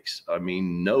demographics. I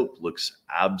mean, Nope looks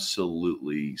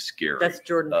absolutely scary. That's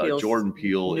Jordan Peele. Jordan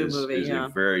Peele is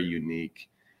a very unique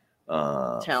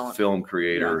film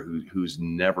creator who's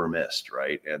never missed,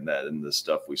 right? And the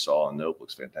stuff we saw in Nope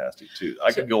looks fantastic too.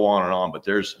 I could go on, but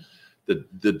there's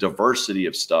the diversity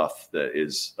of stuff that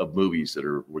is of movies that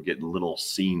we're getting little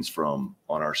scenes from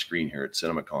on our screen here at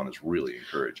CinemaCon is really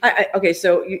encouraging. Okay,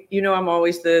 so you know I'm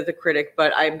always the critic,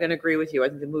 but I'm going to agree with you. I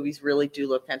think the movies really do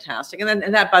look fantastic,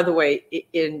 and that, by the way,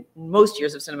 in most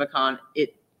years of CinemaCon,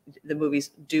 the movies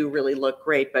do really look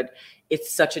great, but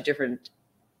it's such a different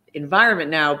environment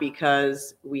now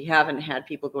because we haven't had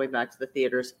people going back to the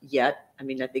theaters yet. I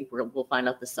mean, I think we'll find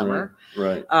out this summer.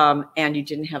 Right. And you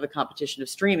didn't have a competition of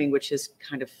streaming, which has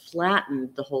kind of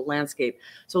flattened the whole landscape.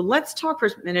 So let's talk for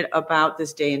a minute about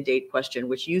this day and date question,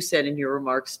 which you said in your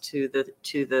remarks to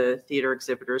the theater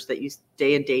exhibitors that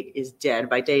day and date is dead.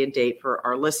 By day and date, for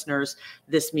our listeners,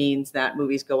 this means that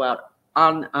movies go out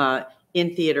on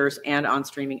in theaters and on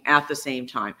streaming at the same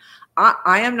time.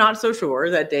 I am not so sure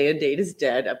that day and date is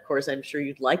dead. Of course, I'm sure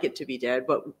you'd like it to be dead,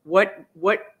 but what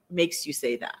makes you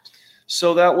say that?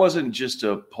 So that wasn't just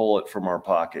a pull it from our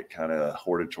pocket kind of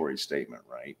hortatory statement,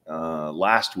 right?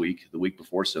 Last week, the week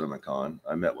before CinemaCon,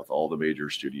 I met with all the major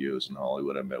studios in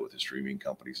Hollywood. I met with the streaming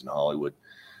companies in Hollywood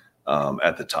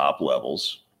at the top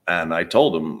levels. And I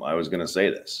told them I was going to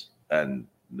say this, and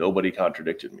nobody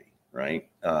contradicted me, right?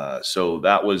 So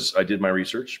I did my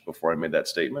research before I made that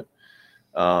statement.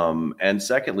 And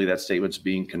secondly, that statement's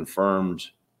being confirmed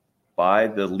by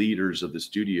the leaders of the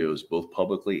studios, both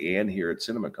publicly and here at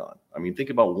CinemaCon. I mean, think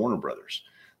about Warner Brothers.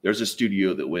 There's a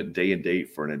studio that went day and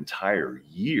date for an entire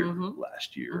year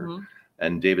last year. Mm-hmm.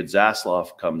 And David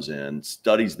Zaslav comes in,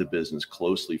 studies the business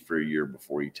closely for a year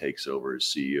before he takes over as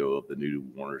CEO of the new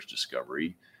Warner's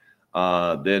Discovery.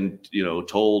 Then,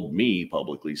 told me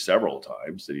publicly several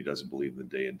times that he doesn't believe in the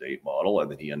day and date model and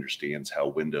that he understands how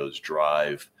windows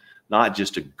drive not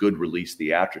just a good release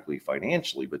theatrically,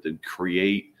 financially, but then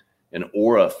create an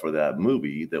aura for that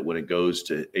movie that when it goes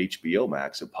to HBO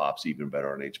Max, it pops even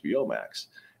better on HBO Max.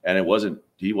 And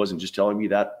he wasn't just telling me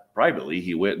that privately.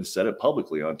 He went and said it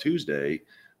publicly on Tuesday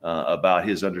about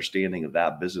his understanding of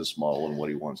that business model and what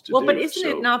he wants to do. Well, but isn't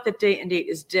it not that day and date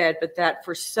is dead, but that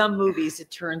for some movies, it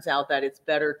turns out that it's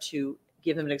better to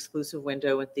give them an exclusive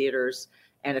window in theaters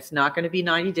and it's not going to be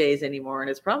 90 days anymore, and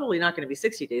it's probably not going to be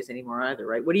 60 days anymore either,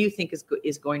 right? What do you think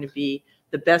is going to be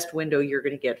the best window you're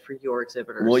going to get for your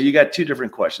exhibitors? Well, you got two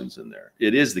different questions in there.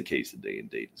 It is the case that day and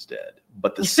date is dead,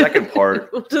 but the second part,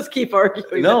 we'll just keep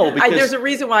arguing. No, because there's a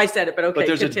reason why I said it, but okay. But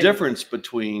there's continue. a difference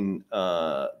between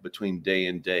day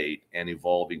and date and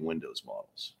evolving windows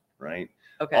models, right?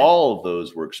 Okay. All of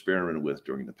those were experimented with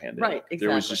during the pandemic. Right, exactly.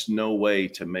 There was just no way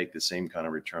to make the same kind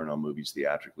of return on movies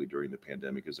theatrically during the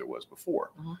pandemic as there was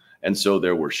before. Uh-huh. And so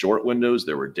there were short windows,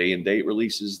 there were day and date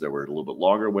releases, there were a little bit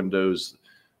longer windows.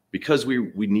 Because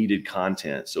we needed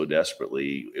content so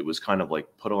desperately, it was kind of like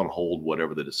put on hold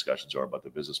whatever the discussions are about the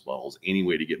business models. Any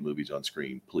way to get movies on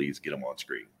screen, please get them on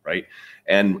screen, right?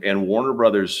 And Warner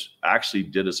Brothers actually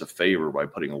did us a favor by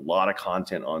putting a lot of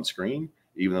content on screen,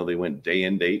 even though they went day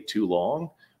and date too long.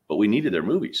 But we needed their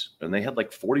movies, and they had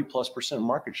like 40+%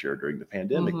 market share during the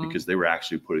pandemic because they were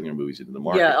actually putting their movies into the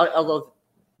market. Yeah, although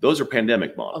those are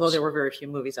pandemic models. Although there were very few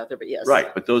movies out there, but yes.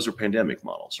 Right, but those are pandemic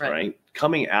models, right?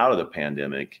 Coming out of the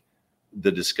pandemic,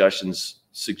 the discussions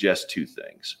suggest two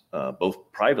things,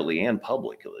 both privately and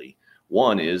publicly.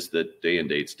 One is that day and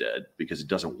date's dead because it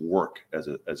doesn't work as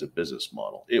a business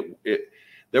model.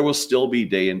 There will still be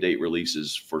day and date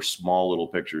releases for small little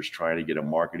pictures trying to get a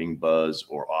marketing buzz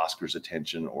or Oscars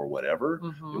attention or whatever.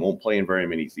 It won't play in very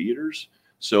many theaters.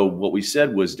 So what we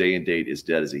said was day and date is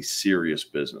dead as a serious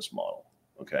business model.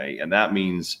 Okay. And that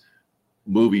means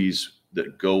movies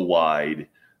that go wide,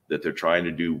 that they're trying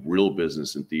to do real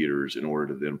business in theaters in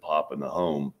order to then pop in the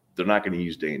home. They're not going to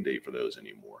use day and date for those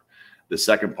anymore. The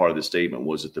second part of the statement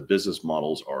was that the business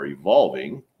models are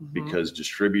evolving because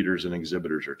distributors and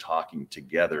exhibitors are talking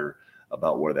together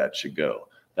about where that should go.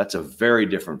 That's a very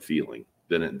different feeling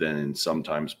than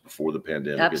sometimes before the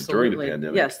pandemic and during the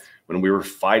pandemic. Yes. When we were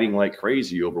fighting like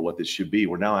crazy over what this should be,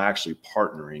 we're now actually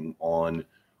partnering on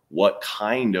what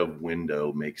kind of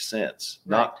window makes sense.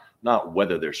 Right. Not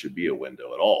whether there should be a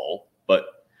window at all,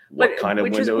 but what kind of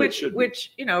window it should be.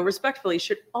 Which, respectfully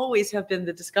should always have been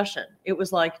the discussion. It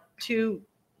was like two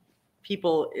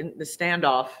people in the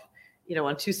standoff,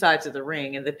 on two sides of the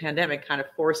ring, and the pandemic kind of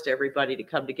forced everybody to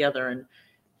come together and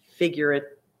figure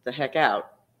it the heck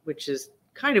out, which is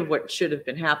kind of what should have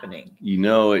been happening.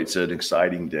 It's an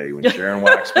exciting day when Sharon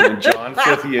Waxman and John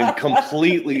Fithian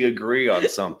completely agree on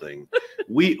something.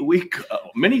 We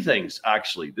many things,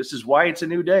 actually. This is why it's a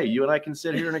new day. You and I can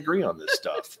sit here and agree on this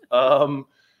stuff.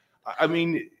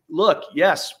 Look,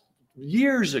 yes,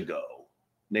 years ago,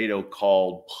 NATO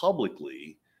called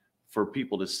publicly for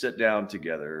people to sit down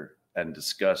together and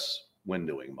discuss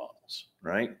windowing models,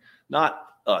 right? Not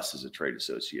us as a trade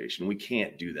association. We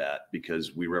can't do that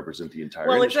because we represent the entire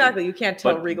industry. Exactly. You can't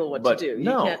tell Regal what to do. You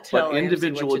can't tell but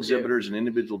individual exhibitors and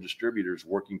individual distributors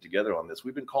working together on this.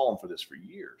 We've been calling for this for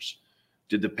years.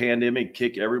 Did the pandemic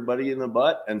kick everybody in the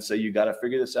butt and say, you got to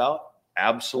figure this out?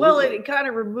 Absolutely. Well, it kind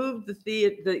of removed the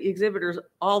exhibitors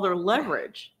all their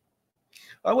leverage.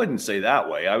 I wouldn't say that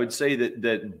way. I would say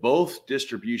that both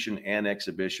distribution and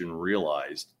exhibition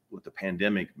realized what the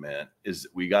pandemic meant is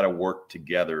that we got to work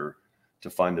together to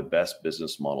find the best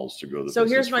business models to grow the business.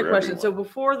 So here's my question. Everyone. So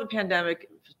before the pandemic,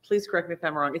 please correct me if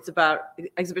I'm wrong,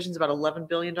 exhibition's about $11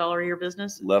 billion a year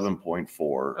business?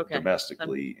 11.4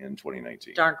 domestically in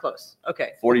 2019. Darn close.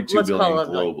 Okay. 42 billion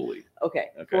globally. Okay.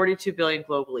 42 billion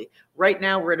globally. Right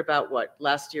now we're at about what?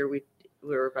 Last year we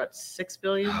were about 6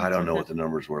 billion? I don't know what the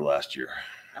numbers were last year.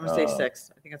 I'm going to say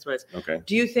 6. I think that's what it is. Okay.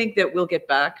 Do you think that we'll get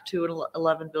back to an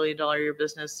 $11 billion a year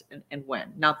business and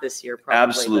when? Not this year, probably.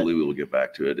 Absolutely, we will get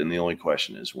back to it. And the only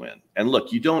question is when. And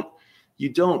look, you don't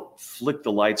flick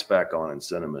the lights back on in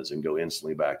cinemas and go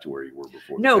instantly back to where you were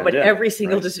before. No, but every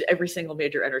single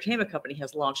major entertainment company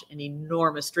has launched an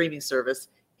enormous streaming service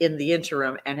in the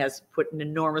interim and has put an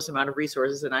enormous amount of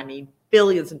resources, and I mean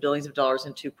billions and billions of dollars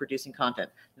into producing content.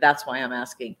 That's why I'm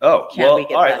asking. All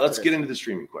right, let's get into the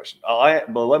streaming question.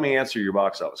 But let me answer your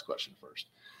box office question first.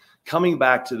 Coming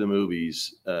back to the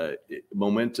movies,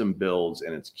 momentum builds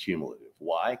and it's cumulative.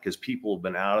 Why? Because people have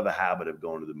been out of the habit of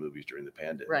going to the movies during the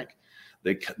pandemic. Right.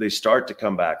 They start to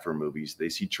come back for movies. They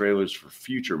see trailers for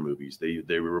future movies.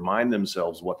 They remind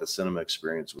themselves what the cinema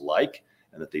experience was like,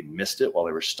 and that they missed it while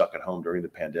they were stuck at home during the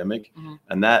pandemic. Mm-hmm.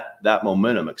 And that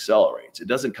momentum accelerates. It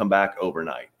doesn't come back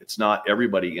overnight. It's not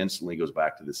everybody instantly goes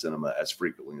back to the cinema as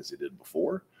frequently as they did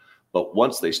before. But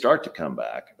once they start to come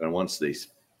back, and once they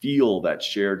feel that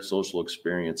shared social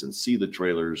experience and see the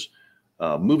trailers,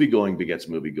 movie going begets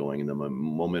movie going, and the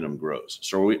momentum grows.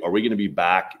 So are we going to be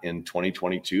back in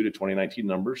 2022 to 2019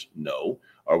 numbers? No.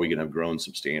 Are we going to have grown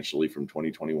substantially from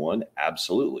 2021?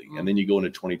 Absolutely. Mm-hmm. And then you go into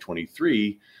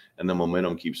 2023, and the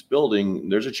momentum keeps building,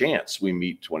 there's a chance we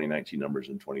meet 2019 numbers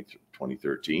in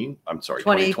 2013. I'm sorry,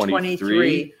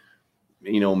 2023.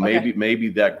 You know, maybe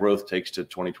that growth takes to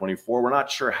 2024. We're not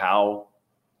sure how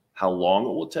long it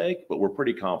will take, but we're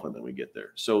pretty confident that we get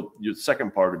there. So your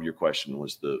second part of your question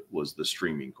was the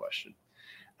streaming question.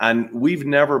 And we've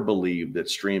never believed that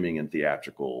streaming and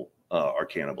theatrical are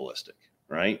cannibalistic,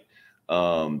 right?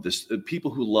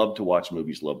 People who love to watch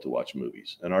movies love to watch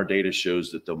movies. And our data shows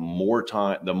that the more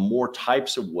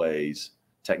types of ways,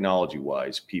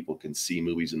 technology-wise, people can see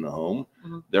movies in the home,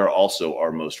 they're also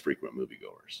our most frequent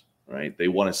moviegoers, right? They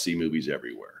want to see movies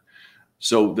everywhere.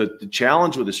 So the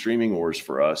challenge with the streaming wars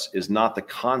for us is not the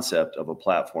concept of a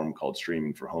platform called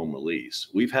streaming for home release.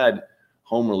 We've had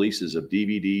home releases of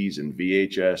DVDs and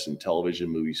VHS and television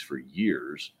movies for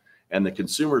years. And the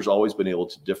consumer's always been able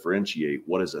to differentiate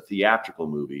what is a theatrical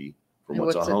movie from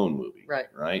what's a home movie,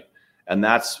 right? And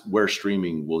that's where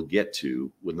streaming will get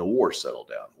to when the wars settle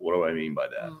down. What do I mean by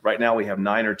that? Right now, we have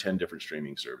 9 or 10 different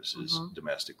streaming services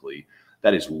domestically.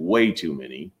 That is way too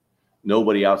many.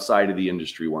 Nobody outside of the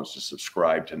industry wants to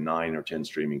subscribe to 9 or 10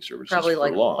 streaming services. Probably for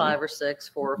like long. 5 or 6,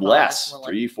 4 or 5. Less,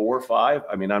 3, 4, 5.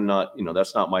 I mean, I'm not,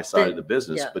 that's not my side of the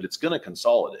business, but it's going to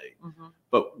consolidate.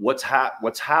 But what's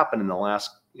happened in the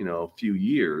last, few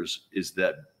years is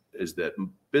that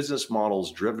business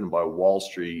models driven by Wall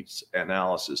Street's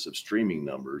analysis of streaming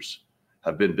numbers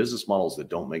have been business models that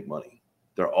don't make money.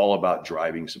 They're all about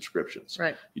driving subscriptions.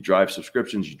 Right. You drive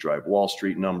subscriptions, you drive Wall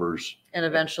Street numbers, and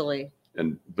eventually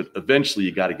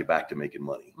you got to get back to making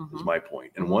money. Is my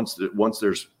point. And once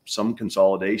there's some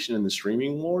consolidation in the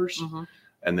streaming wars,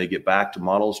 and they get back to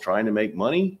models trying to make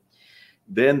money,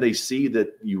 then they see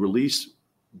that you release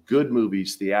good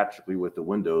movies theatrically with the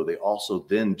window. They also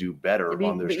then do better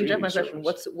on their streaming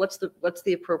service. What's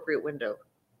the appropriate window?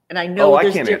 And I know I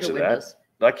can't answer that.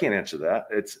 I can't answer that.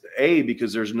 It's A,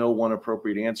 because there's no one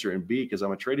appropriate answer, and B, because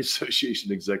I'm a trade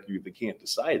association executive that can't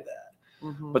decide that.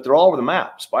 But they're all over the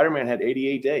map. Spider-Man had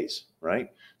 88 days, right?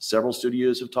 Several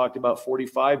studios have talked about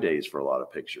 45 days for a lot of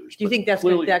pictures. Do you think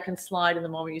that can slide in the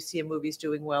moment you see a movie's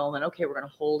doing well, and then, okay, we're going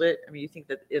to hold it? I mean, you think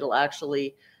that it'll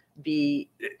actually be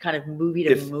kind of movie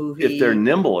to movie? If they're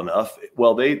nimble enough,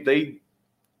 well, these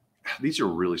are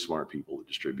really smart people that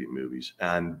distribute movies,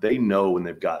 and they know when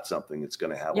they've got something that's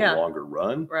going to have a longer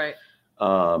run. Right.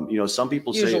 Some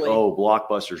people say,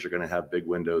 blockbusters are going to have big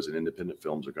windows and independent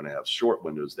films are going to have short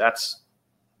windows. That's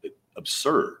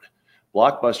absurd.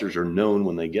 Blockbusters are known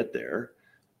when they get there.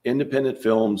 Independent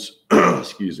films,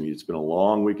 excuse me, it's been a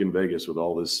long week in Vegas with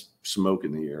all this smoke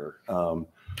in the air.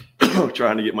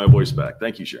 Trying to get my voice back.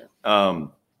 Thank you,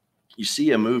 Sharon. You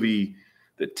see a movie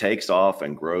that takes off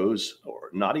and grows, or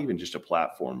not even just a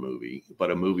platform movie,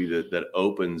 but a movie that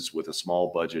opens with a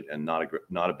small budget and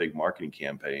not a big marketing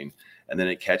campaign, and then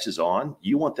it catches on.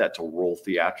 You want that to roll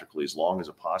theatrically as long as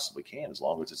it possibly can, as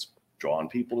long as it's drawing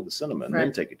people to the cinema, and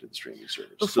then take it to the streaming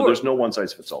service. So there's no one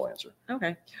size fits all answer.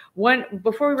 Okay.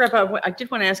 Before we wrap up, I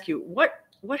did want to ask you what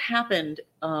happened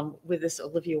with this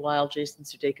Olivia Wilde, Jason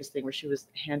Sudeikis thing, where she was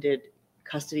handed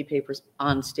custody papers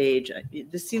on stage.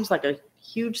 This seems like a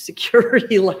huge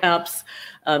security lapse.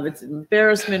 It's an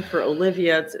embarrassment for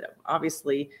Olivia. It's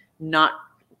obviously not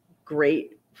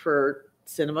great for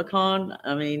CinemaCon.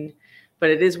 I mean, but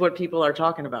it is what people are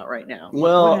talking about right now.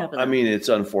 Well, I mean, it's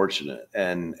unfortunate.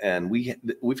 And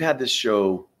we've had this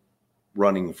show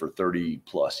running for 30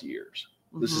 plus years.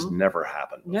 This has never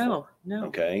happened before. No.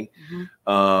 Okay.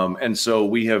 And so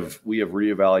we have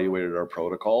reevaluated our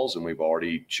protocols, and we've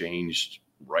already changed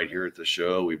right here at the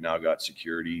show. We've now got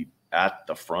security at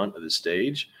the front of the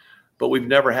stage, but we've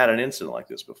never had an incident like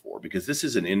this before, because this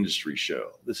is an industry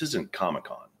show. This isn't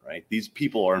Comic-Con, right? These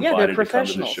people are invited to come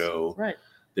to the show. Right.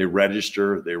 They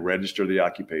register the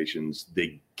occupations,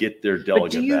 they get their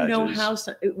delegate badges. But do you know how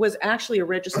it was actually a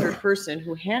registered person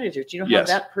who handed it? Do you know how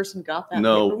that person got that?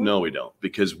 No, we don't,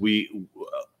 because we've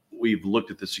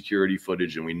looked at the security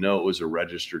footage and we know it was a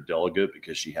registered delegate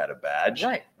because she had a badge,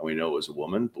 right? And we know it was a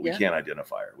woman, but we can't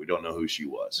identify her. We don't know who she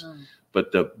was.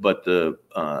 But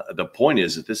the point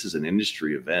is that this is an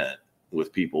industry event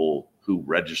with people who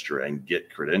register and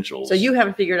get credentials. So you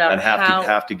haven't figured out and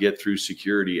have to get through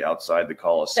security outside the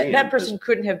Coliseum. That person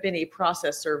couldn't have been a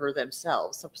process server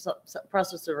themselves. Some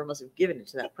process server must have given it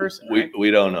to that person. We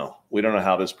don't know. We don't know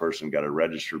how this person got a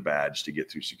registered badge to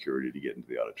get through security to get into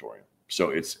the auditorium.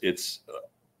 So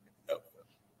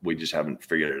we just haven't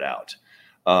figured it out.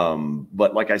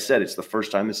 But like I said, it's the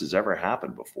first time this has ever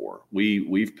happened before.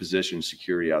 We've positioned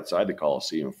security outside the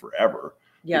Coliseum forever.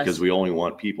 Yes. Because we only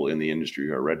want people in the industry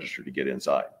who are registered to get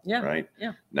inside. Yeah. Right.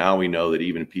 Yeah. Now we know that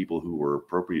even people who were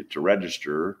appropriate to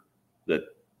register, that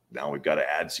now we've got to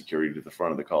add security to the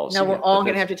front of the Coliseum. Now we're all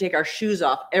going to have to take our shoes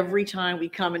off every time we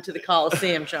come into the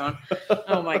Coliseum, Sean.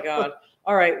 Oh my God.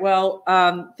 All right. Well,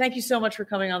 thank you so much for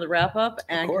coming on the wrap up,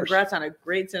 and congrats on a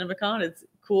great CinemaCon. It's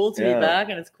cool to be back,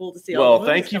 and it's cool to see all the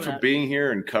movies thank you for being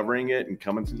here and covering it and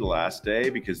coming through the last day,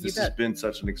 because this has been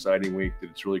such an exciting week that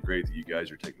it's really great that you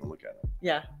guys are taking a look at it.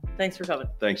 Yeah. Thanks for coming.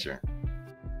 Thanks, Sharon.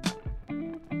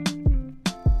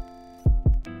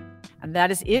 And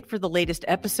that is it for the latest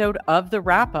episode of The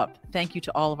Wrap Up. Thank you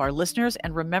to all of our listeners,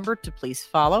 and remember to please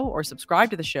follow or subscribe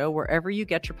to the show wherever you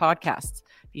get your podcasts.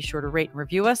 Be sure to rate and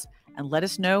review us, and let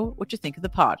us know what you think of the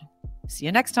pod. See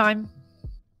you next time.